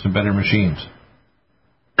parts and better machines.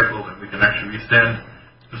 That we can actually resend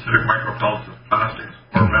specific micropellets of plastics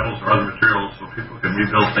or metals or other materials so people can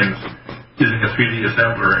rebuild things using a 3D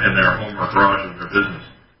assembler in their home or garage or their business.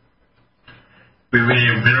 We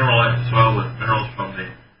mineralize the soil with minerals from the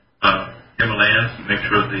Himalayas to make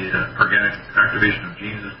sure the organic activation of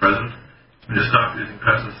genes is present. We just stop using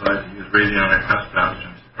pesticides and use radionic pest pathogen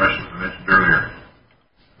suppression, as I mentioned earlier.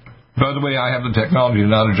 By the way, I have the technology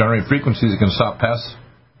now to generate frequencies that can stop pests.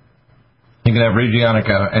 You can have radionic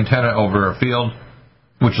antenna over a field,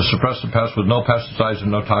 which will suppress the pest with no pesticides and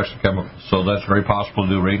no toxic chemicals. So that's very possible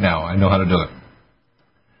to do right now. I know how to do it.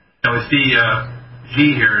 Now we see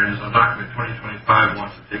G here in his document 2025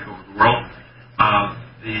 wants to take over the world.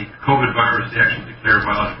 The COVID virus, they actually declared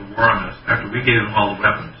biological war on us after we gave them all the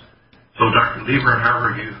weapons. So Dr. Lieber and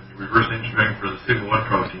Harvard gave them the reverse engineering for the sigma-1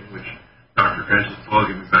 protein, which Dr. Francis Paul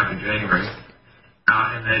gave me back in January.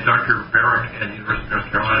 And then Dr. Barrett at the University of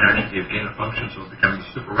North Carolina actually gave gain of function, so it became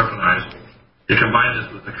super weaponized. They combined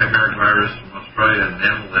this with the chimeric virus from Australia and an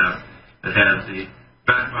animal lab that has the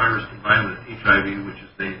bat virus combined with HIV, which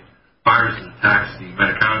is the virus that attacks the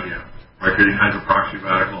mitochondria by creating hydroproxy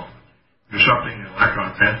radical, disrupting the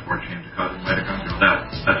electron transport chain to cause mitochondrial death.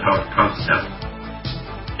 That's how it causes death.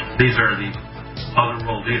 These are the other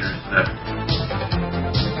world leaders that...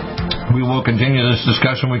 We will continue this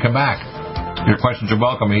discussion when we come back. Your questions are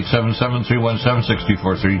welcome.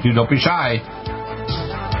 877-317-6432. Don't be shy.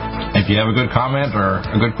 If you have a good comment or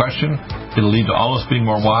a good question, it'll lead to all of us being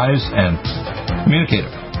more wise and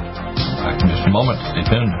communicative. Back in just a moment. Stay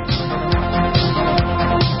tuned.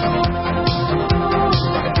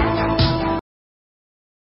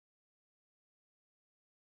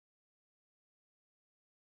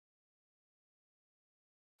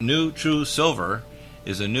 New True Silver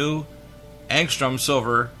is a new angstrom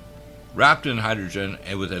silver wrapped in hydrogen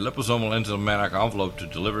and with a liposomal enzymatic envelope to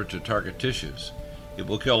deliver to target tissues. It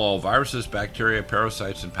will kill all viruses, bacteria,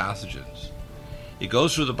 parasites, and pathogens. It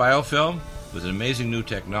goes through the biofilm with an amazing new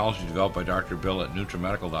technology developed by Dr. Bill at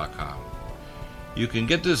NutriMedical.com. You can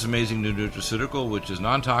get this amazing new nutraceutical, which is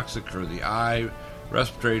non-toxic for the eye,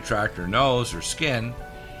 respiratory tract, or nose, or skin,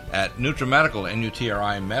 at NutriMedical,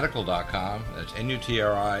 NutriMedical.com. That's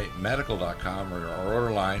NutriMedical.com, or our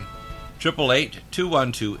order line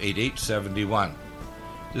 888-212-8871.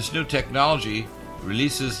 This new technology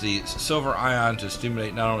releases the silver ion to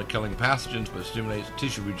stimulate not only killing pathogens, but stimulates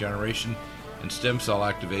tissue regeneration and stem cell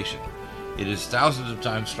activation. It is thousands of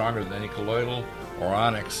times stronger than any colloidal or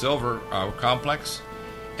onyx silver complex,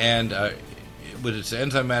 and with its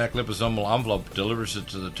enzymatic liposomal envelope, delivers it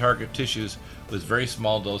to the target tissues with very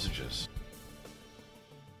small dosages.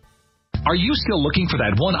 Are you still looking for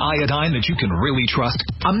that one iodine that you can really trust?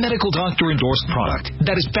 A medical doctor-endorsed product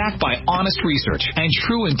that is backed by honest research and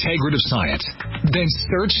true integrative science? Then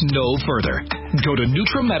search no further. Go to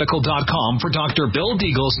NutriMedical.com for Dr. Bill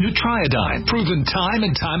Deagle's Nutriodine, proven time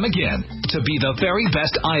and time again to be the very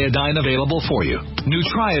best iodine available for you.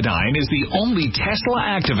 Nutriodine is the only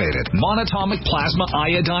Tesla-activated monatomic plasma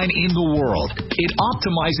iodine in the world. It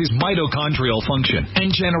optimizes mitochondrial function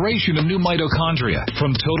and generation of new mitochondria,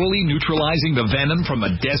 from totally neutralizing the venom from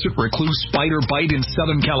a desert recluse spider bite in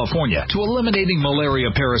Southern California to eliminating malaria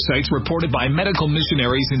parasites reported by medical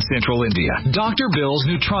missionaries in Central India. Dr. Bill's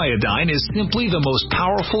Nutriodine is simply the most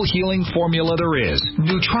powerful healing formula there is.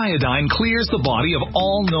 Nutriodine clears the body of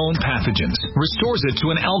all known pathogens, restores it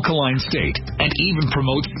to an alkaline state, and even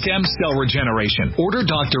promotes stem cell regeneration. Order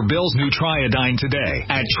Dr. Bill's Nutriodine today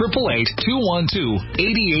at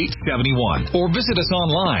 888-212-8871 or visit us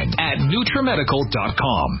online at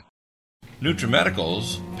NutriMedical.com.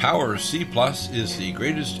 NutriMedical's Power C Plus is the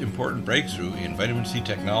greatest important breakthrough in vitamin C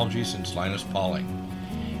technology since Linus Pauling.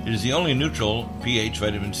 It is the only neutral pH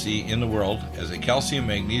vitamin C in the world as a calcium,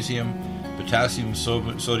 magnesium, potassium,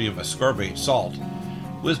 sodium ascorbate salt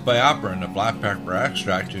with BioPerine, a black pepper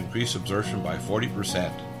extract, to increase absorption by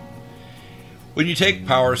 40%. When you take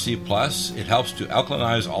Power C Plus, it helps to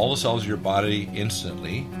alkalinize all the cells of your body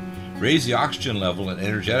instantly, raise the oxygen level and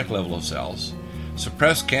energetic level of cells,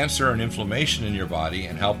 suppress cancer and inflammation in your body,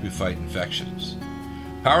 and help you fight infections.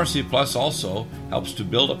 Power C Plus also helps to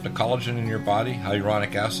build up the collagen in your body,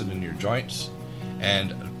 hyaluronic acid in your joints,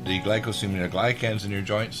 and the glycosaminoglycans in your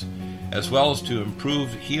joints, as well as to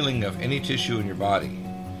improve healing of any tissue in your body.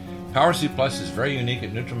 Power C Plus is very unique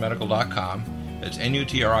at NutriMedical.com. It's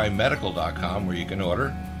NutriMedical.com where you can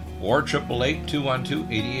order, or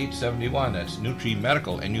 888-212-8871. That's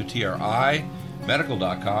NutriMedical, NUTRI,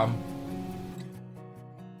 medical.com.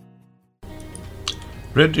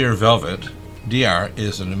 Red Deer Velvet DR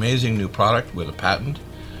is an amazing new product with a patent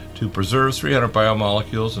to preserve 300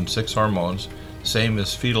 biomolecules and 6 hormones, same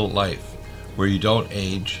as fetal life, where you don't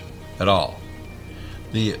age at all.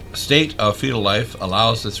 The state of fetal life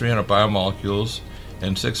allows the 300 biomolecules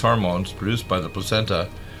and 6 hormones produced by the placenta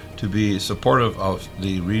to be supportive of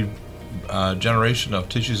the regeneration of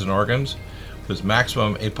tissues and organs, with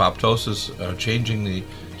maximum apoptosis, changing the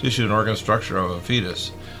tissue and organ structure of a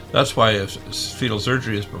fetus. That's why if fetal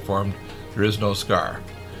surgery is performed, there is no scar.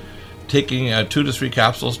 Taking 2 to 3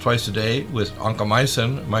 capsules twice a day with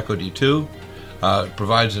oncomycin, myco-D2,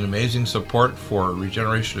 provides an amazing support for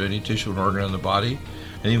regeneration of any tissue and organ in the body,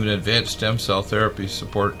 and even advanced stem cell therapy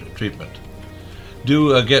support treatment.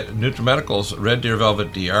 Do get NutriMedical's Red Deer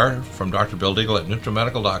Velvet DR from Dr. Bill Deagle at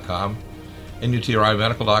NutriMedical.com,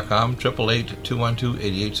 NUTRIMedical.com,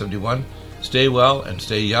 888-212-8871. Stay well and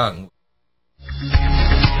stay young.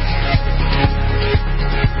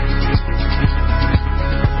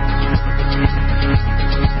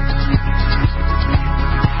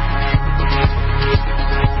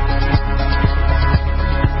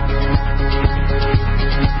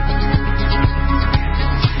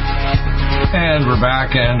 And we're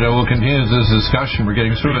back, and we'll continue this discussion. We're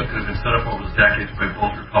getting through it. It's been set up over the decades by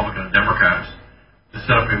both Republican and Democrats to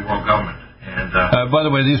set up a world government. And by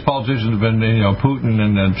the way, these politicians have been, Putin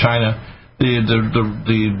and China.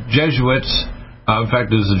 The Jesuits. In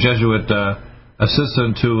fact, there's a Jesuit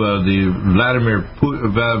assistant to the Vladimir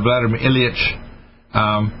Ilyich.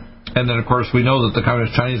 And then, of course, we know that the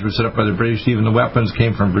Communist Chinese were set up by the British. Even the weapons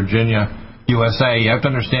came from Virginia, USA. You have to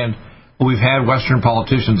understand. We've had Western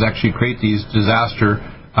politicians actually create these disaster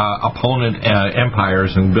opponent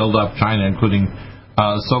empires and build up China, including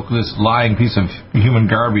this lying piece of human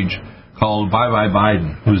garbage called Bye Bye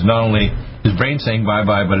Biden, who's not only his brain saying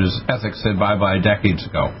bye-bye, but his ethics said bye-bye decades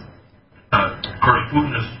ago. Of course,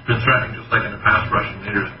 Putin has been threatening, just like in the past, Russian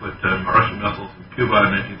leaders put Russian missiles in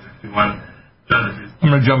Cuba in 1961. I'm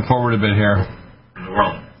going to jump forward a bit here. In the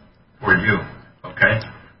world, for you, okay?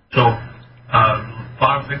 So,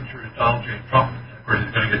 bottom signature is Donald J. Trump. Of course, he's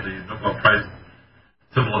going to get the Nobel Prize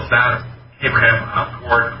symbol of Saturn, Abraham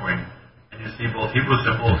Accord coin. And you see both Hebrew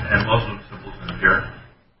symbols and Muslim symbols in here.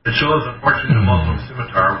 It shows, unfortunately, the Muslim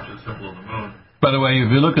scimitar, which is a symbol of the moon. By the way, if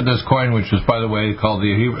you look at this coin, which is, by the way, called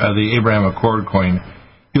the Abraham Accord coin,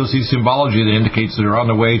 you'll see symbology that indicates that they're on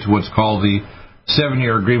the way to what's called the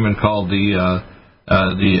 7-year agreement, called the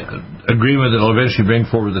agreement that will eventually bring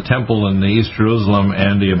forward the temple in the East Jerusalem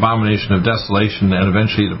and the abomination of desolation, and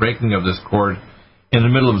eventually the breaking of this cord in the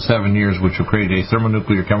middle of 7 years, which will create a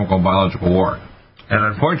thermonuclear, chemical, and biological war. And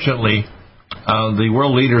unfortunately, the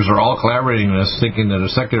world leaders are all collaborating on this, thinking that a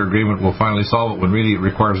secular agreement will finally solve it, when really it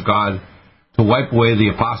requires God to wipe away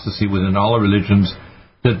the apostasy within all the religions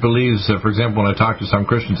that believes, for example, when I talk to some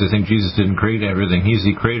Christians, they think Jesus didn't create everything. He's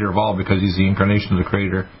the creator of all because he's the incarnation of the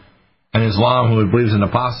creator. And Islam, who believes in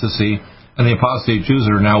apostasy, and the apostate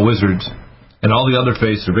Jews are now wizards. And all the other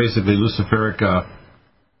faiths are basically Luciferic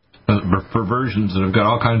perversions that have got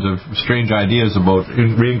all kinds of strange ideas about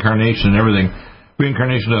reincarnation and everything.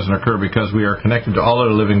 Reincarnation doesn't occur because we are connected to all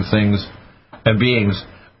other living things and beings,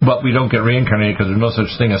 but we don't get reincarnated because there's no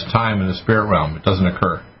such thing as time in the spirit realm. It doesn't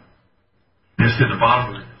occur. You see the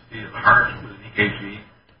bottom of it, you see the heart with an EKG.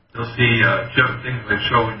 You'll see things that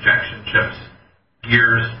show injection chips,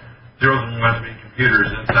 gears, zeros and ones being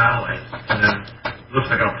computers and satellites, and then it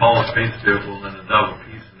looks like an Apollo space vehicle, and then a dove, a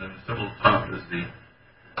piece, and then the symbol at the top is the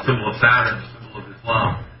symbol of Saturn, the symbol of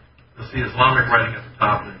Islam. You'll see Islamic writing at the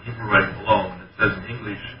top and Hebrew writing below, and it says in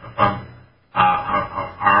English from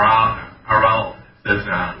Aral, it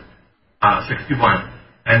says 61.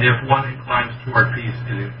 And if one inclines toward peace,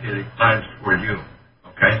 it inclines toward you.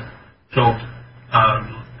 Okay? So,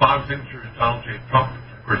 bottom signature is Donald J. Trump.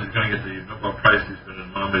 Of course, he's going to get the Nobel Prize. He's been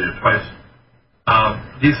nominated twice.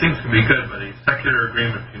 These things can be good, but a secular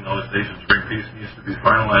agreement between those nations to bring peace needs to be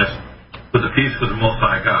finalized with the peace with the Most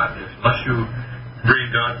High God. Unless you bring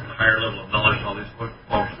God to the higher level of knowledge, all these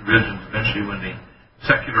false religions, eventually when the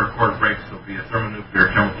secular accord breaks, there'll be a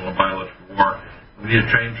thermonuclear, chemical, and biological war. We need to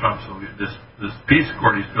train Trump, so this peace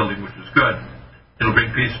accord he's building, which is good, it'll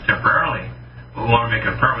bring peace temporarily, but we want to make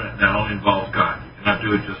it permanent, and that only involves God. You cannot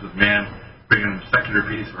do it just with man, bringing secular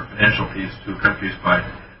peace or financial peace to countries by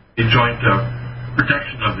a joint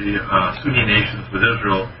protection of the Sunni nations with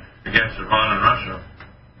Israel against Iran and Russia.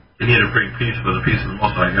 You need to bring peace for the peace of the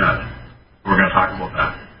Most High God. We're going to talk about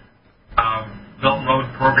that. Belt and Road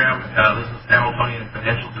program, this is Hamiltonian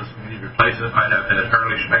financial system. We need to replace it. I have had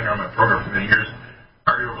Harley Schmenger on my program for many years.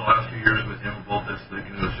 Argued over the last few years with him about this. It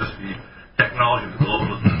was just the technology of the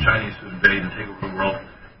globalists and the Chinese who invade and take over the world.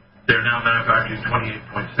 They're now manufacturing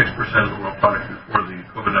 28.6% of the world product before the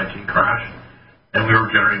COVID-19 crash, and we were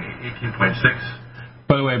generating 18.6%.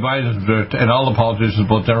 By the way, Biden and all the politicians,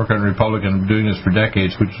 both Democrat and Republican, have been doing this for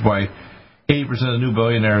decades, which is why 80% of the new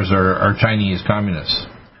billionaires are Chinese communists.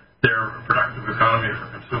 Their productive economy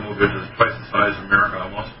for consumable goods is twice the size of America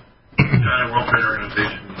almost. China World Trade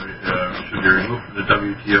Organization should be removed from the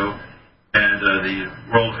WTO, and the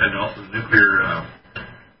world, and also the nuclear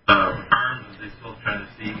arms that they still trying to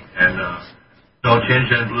see, and no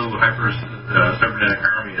Tianjin Blue hyper cybernetic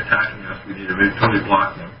army attacking us. We need to totally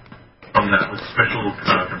block them from that with special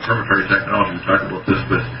confirmatory technology. We talked about this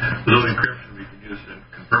with those encryption we can use in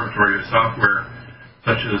confirmatory software,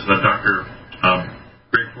 such as Dr.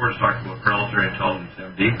 Greg Ford's talked about Military Intelligence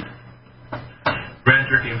MD. Grand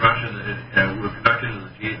Turkey and Russia were conducted in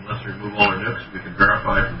the G8 unless we remove all our nukes. We can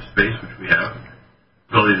verify from space, which we have.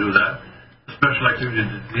 Ability to do that. The special activity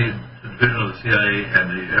division of the CIA and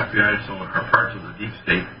the FBI and so on are parts of the deep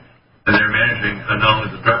state, and they're managing not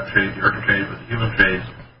only the drug trade, the organ trade, but the human trade,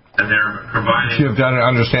 and they're combining. So you've got to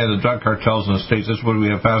understand the drug cartels in the States. This is what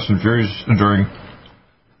we have Fast and Furious during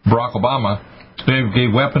Barack Obama. They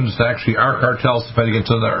gave weapons to actually our cartels to fight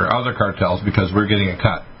against other cartels because we're getting a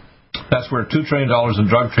cut. That's where $2 trillion in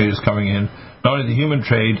drug trade is coming in. Not only the human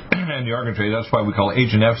trade and the organ trade, that's why we call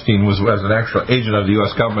Agent Epstein was an actual agent of the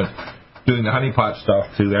U.S. government doing the honeypot stuff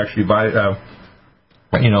to actually buy, go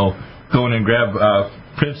in and grab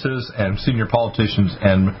princes and senior politicians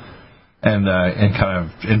and kind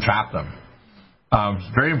of entrap them.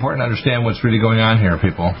 It's very important to understand what's really going on here,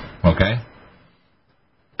 people. Okay?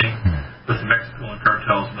 With the Mexican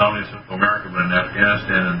cartels, not only in Central America, but in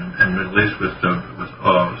Afghanistan and Middle East with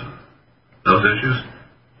those issues,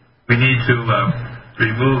 we need to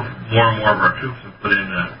remove more and more of our troops and put in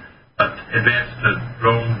advanced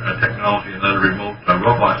drone technology and other remote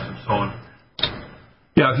robots and so on.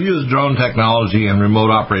 Yeah, if you use drone technology and remote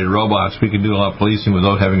operated robots, we can do a lot of policing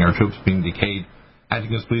without having our troops being decayed.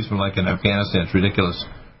 Acting as policemen like in Afghanistan, it's ridiculous.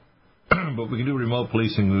 But we can do remote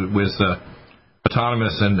policing with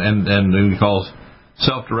autonomous and we call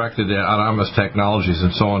self-directed autonomous technologies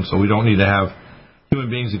and so on, so we don't need to have human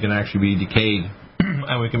beings that can actually be decayed,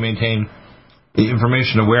 and we can maintain the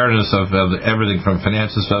information awareness of everything from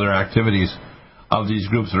finances to other activities of these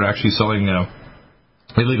groups that are actually selling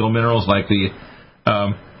illegal minerals, like in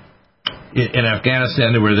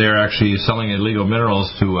Afghanistan where they're actually selling illegal minerals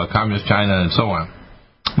to communist China and so on.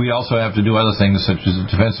 We also have to do other things such as the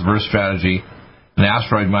defensive Earth strategy and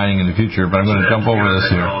asteroid mining in the future, but I'm going to jump over this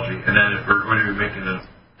here. And then if we're going to be making it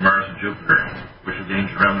Mars and Jupiter, which is the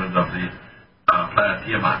ancient remnant of the planet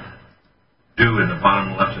Tiamat, due in the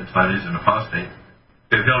bottom left-hand side is an apostate.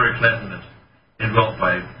 We have Hillary Clinton that's enveloped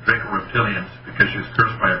by Draco reptilians because she was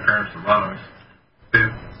cursed by her parents, the Rollings.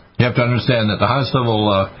 You have to understand that the highest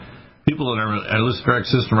level people in our Luciferic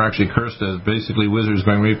system are actually cursed as basically wizards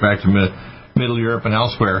going right back to Middle Europe and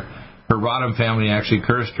elsewhere. Her Rodham family actually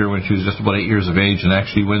cursed her when she was just about 8 years of age and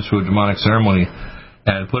actually went through a demonic ceremony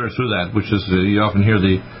and put her through that, which is, you often hear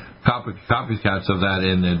the copycats of that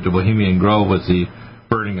in the Bohemian Grove with the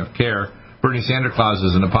burning of care. Bernie Santa Claus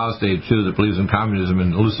is an apostate, too, that believes in communism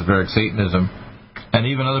and Luciferic Satanism. And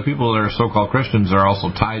even other people that are so-called Christians are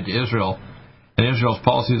also tied to Israel. And Israel's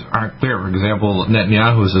policies aren't clear. For example,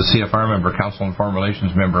 Netanyahu is a CFR member, Council on Foreign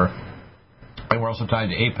Relations member. And we're also tied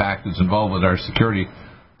to AIPAC that's involved with our security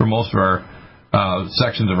for most of our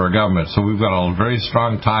sections of our government. So we've got a very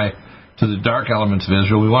strong tie to the dark elements of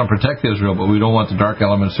Israel. We want to protect Israel, but we don't want the dark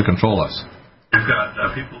elements to control us. We've got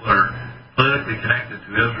people that are politically connected to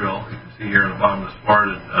Israel. You can see here in the bottom of this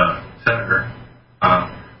Florida senator.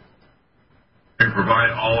 We provide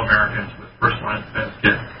all Americans with first-line defense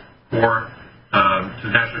kit to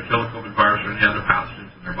naturally kill the COVID virus or any other pathogens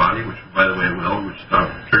in their body, which, by the way, which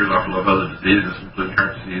triggers off a lot of other diseases, including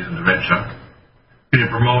heart disease and dementia. We can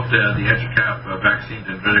promote the EduCap vaccine,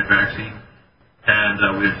 the dendritic vaccine, and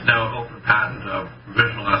we've now opened patent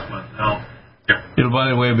provisional last month. Now, it'll, by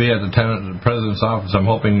the way, be at the President's office, I'm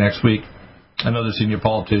hoping, next week. And other senior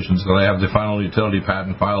politicians, so I have the final utility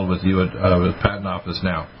patent filed with you at the Patent Office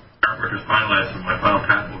now. Artwork is finalized, and my final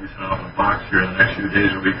patent will be sent off in a box here in the next few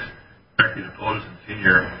days or weeks, directly to POTUS and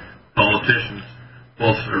senior politicians,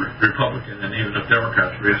 both Republican and even if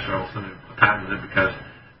Democrats raise trouble, send a patent with it because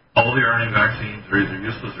all the RNA vaccines are either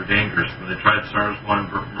useless or dangerous. When they tried SARS-1,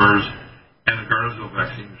 MERS, and the Gardasil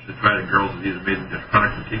vaccine, which they tried in girls, it either made them get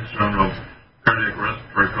chronic fatigue syndrome, cardiac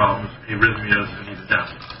respiratory problems, arrhythmias, and even death.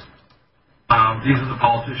 These are the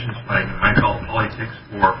politicians playing, and I call it politics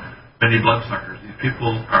for many bloodsuckers. These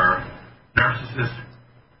people are narcissist,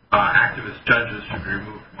 activist judges should be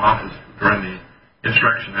removed from office during the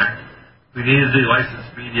Insurrection Act. We need to license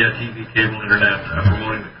media, TV, cable, internet,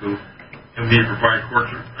 promoting the coup, and we need to provide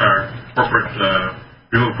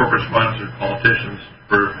remove corporate-sponsored politicians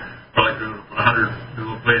for like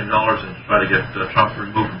 $100 billion and to try to get Trump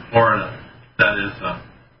removed from Florida. That is the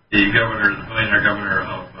billionaire governor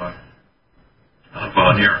of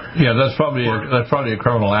New York. Yeah, that's probably a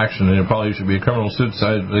criminal action, and it probably should be a criminal suit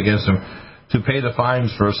decided against him to pay the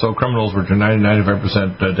fines for so criminals, which are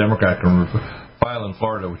 95% Democrat, can file in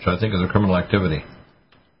Florida, which I think is a criminal activity.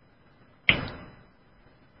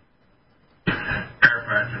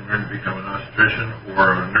 Chiropractic learn to become an obstetrician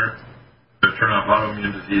or a nurse to turn off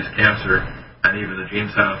autoimmune disease, cancer, and even the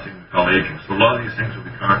gene silencing we call aging. So a lot of these things will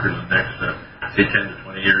be conquered in the next, say, 10 to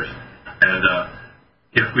 20 years. And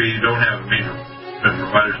if we don't have major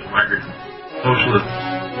providers to migrate from socialism,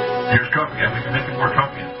 here's Trump again. We can make it more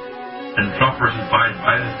Trumpian. And Trump versus Biden,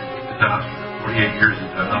 Biden is a complete disaster. 48 years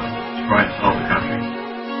he's done nothing to destroy and sell the country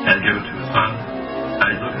and give it to his son. I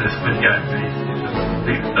look at this squinty-eyed face. He's just a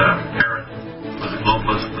complete parrot with a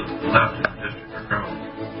globalist, with the left and the district are criminals.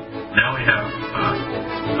 Now we have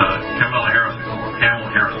Kamala Harris, which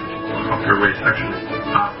is up her way sexually to the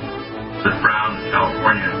top, with Brown in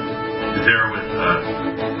California. She's there with,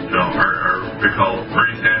 we call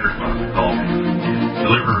Bernie Sanders, what we call the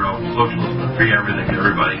deliverer of socialism, free everything to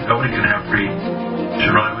everybody. Nobody can have free.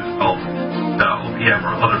 Should run what's called OPM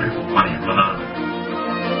or other people's money and run out of it.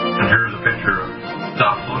 And here's a picture of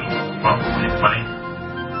Stop Socialism from 2020.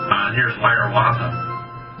 And here's Liar Lonza.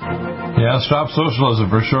 Yeah, stop socialism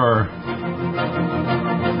for sure.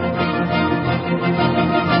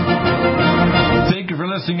 Thank you for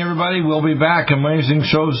listening, everybody. We'll be back. Amazing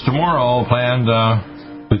shows tomorrow planned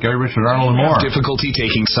with Gary, Richard, Arnold, and more. Difficulty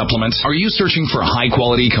taking supplements? Are you searching for a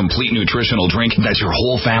high-quality, complete nutritional drink that your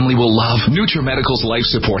whole family will love? NutriMedical's Life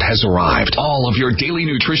Support has arrived. All of your daily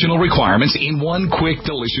nutritional requirements in one quick,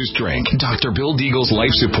 delicious drink. Dr. Bill Deagle's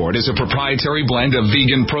Life Support is a proprietary blend of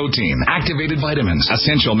vegan protein, activated vitamins,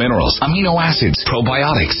 essential minerals, amino acids,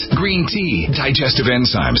 probiotics, green tea, digestive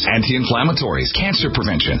enzymes, anti-inflammatories, cancer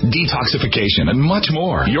prevention, detoxification, and much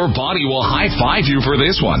more. Your body will high-five you for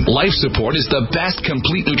this one. Life Support is the best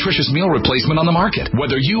complete nutritious meal replacement on the market.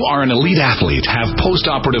 Whether you are an elite athlete, have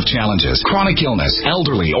post-operative challenges, chronic illness,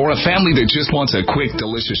 elderly, or a family that just wants a quick,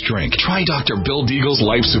 delicious drink, try Dr. Bill Deagle's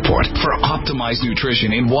Life Support for optimized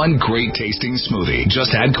nutrition in one great-tasting smoothie.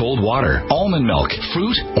 Just add cold water, almond milk,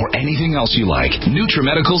 fruit, or anything else you like.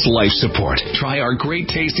 NutriMedical's Life Support. Try our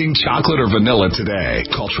great-tasting chocolate or vanilla today.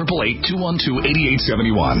 Call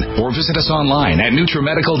 888-212-8871 or visit us online at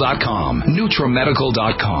NutriMedical.com.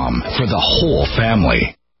 NutriMedical.com for the whole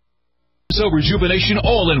family. Cell rejuvenation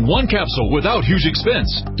all in one capsule without huge expense.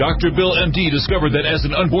 Dr. Bill MD discovered that as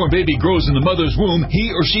an unborn baby grows in the mother's womb,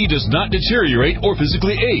 he or she does not deteriorate or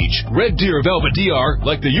physically age. Red Deer Velvet DR,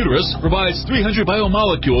 like the uterus, provides 300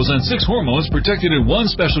 biomolecules and 6 hormones protected in one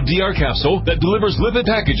special DR capsule that delivers lipid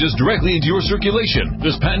packages directly into your circulation.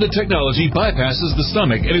 This patented technology bypasses the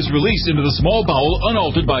stomach and is released into the small bowel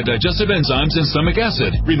unaltered by digestive enzymes and stomach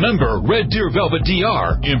acid. Remember, Red Deer Velvet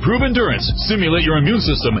DR. Improve endurance, stimulate your immune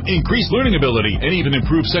system, increase learning ability, and even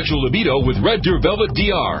improve sexual libido with Red Deer Velvet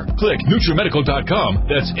DR. Click NutriMedical.com,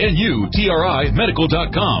 that's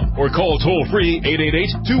NutriMedical.com, or call toll-free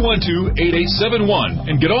 888-212-8871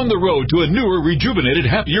 and get on the road to a newer, rejuvenated,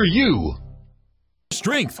 happier you.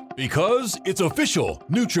 Strength, because it's official.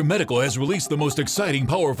 NutriMedical has released the most exciting,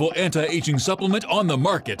 powerful anti-aging supplement on the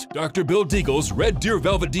market. Dr. Bill Deagle's Red Deer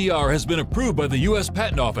Velvet DR has been approved by the U.S.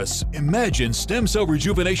 Patent Office. Imagine stem cell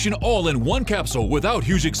rejuvenation all in one capsule without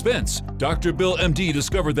huge expense. Dr. Bill MD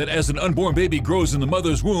discovered that as an unborn baby grows in the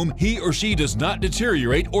mother's womb, he or she does not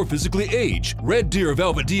deteriorate or physically age. Red Deer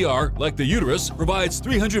Velvet DR, like the uterus, provides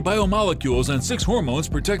 300 biomolecules and 6 hormones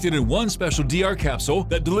protected in one special DR capsule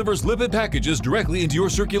that delivers lipid packages directly into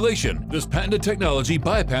your circulation. This patented technology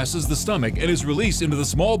bypasses the stomach and is released into the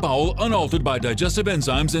small bowel unaltered by digestive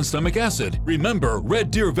enzymes and stomach acid. Remember,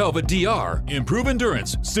 Red Deer Velvet DR. Improve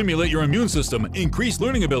endurance, stimulate your immune system, increase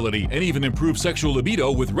learning ability, and even improve sexual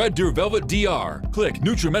libido with Red Deer Velvet DR. Click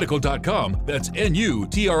NutriMedical.com, that's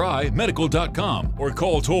NutriMedical.com, or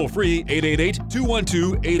call toll-free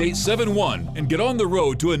 888-212-8871 and get on the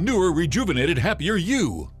road to a newer, rejuvenated, happier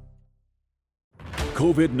you.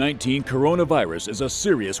 COVID-19 coronavirus is a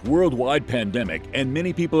serious worldwide pandemic, and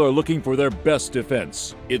many people are looking for their best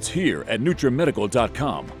defense. It's here at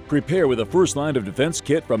NutriMedical.com. Prepare with a first line of defense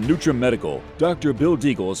kit from NutriMedical. Dr. Bill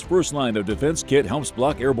Deagle's first line of defense kit helps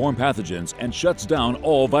block airborne pathogens and shuts down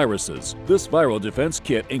all viruses. This viral defense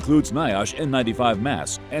kit includes NIOSH N95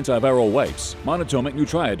 mask, antiviral wipes, monatomic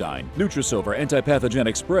Nutriodine, Nutrisilver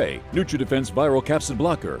antipathogenic spray, NutriDefense viral capsid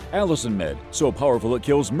blocker, Allison Med, so powerful it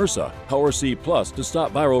kills MRSA, Power C Plus to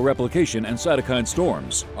stop viral replication and cytokine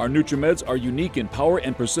storms. Our NutriMeds are unique in power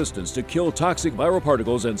and persistence to kill toxic viral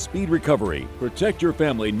particles and speed recovery. Protect your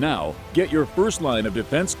family now. Get your first line of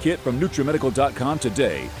defense kit from NutriMedical.com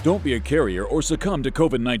today. Don't be a carrier or succumb to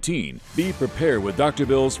COVID-19. Be prepared with Dr.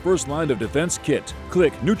 Bill's first line of defense kit.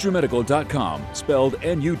 Click NutriMedical.com, spelled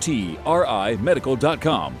N-U-T-R-I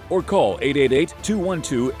medical.com, or call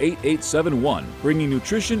 888-212-8871, bringing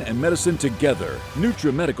nutrition and medicine together.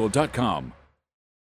 NutriMedical.com.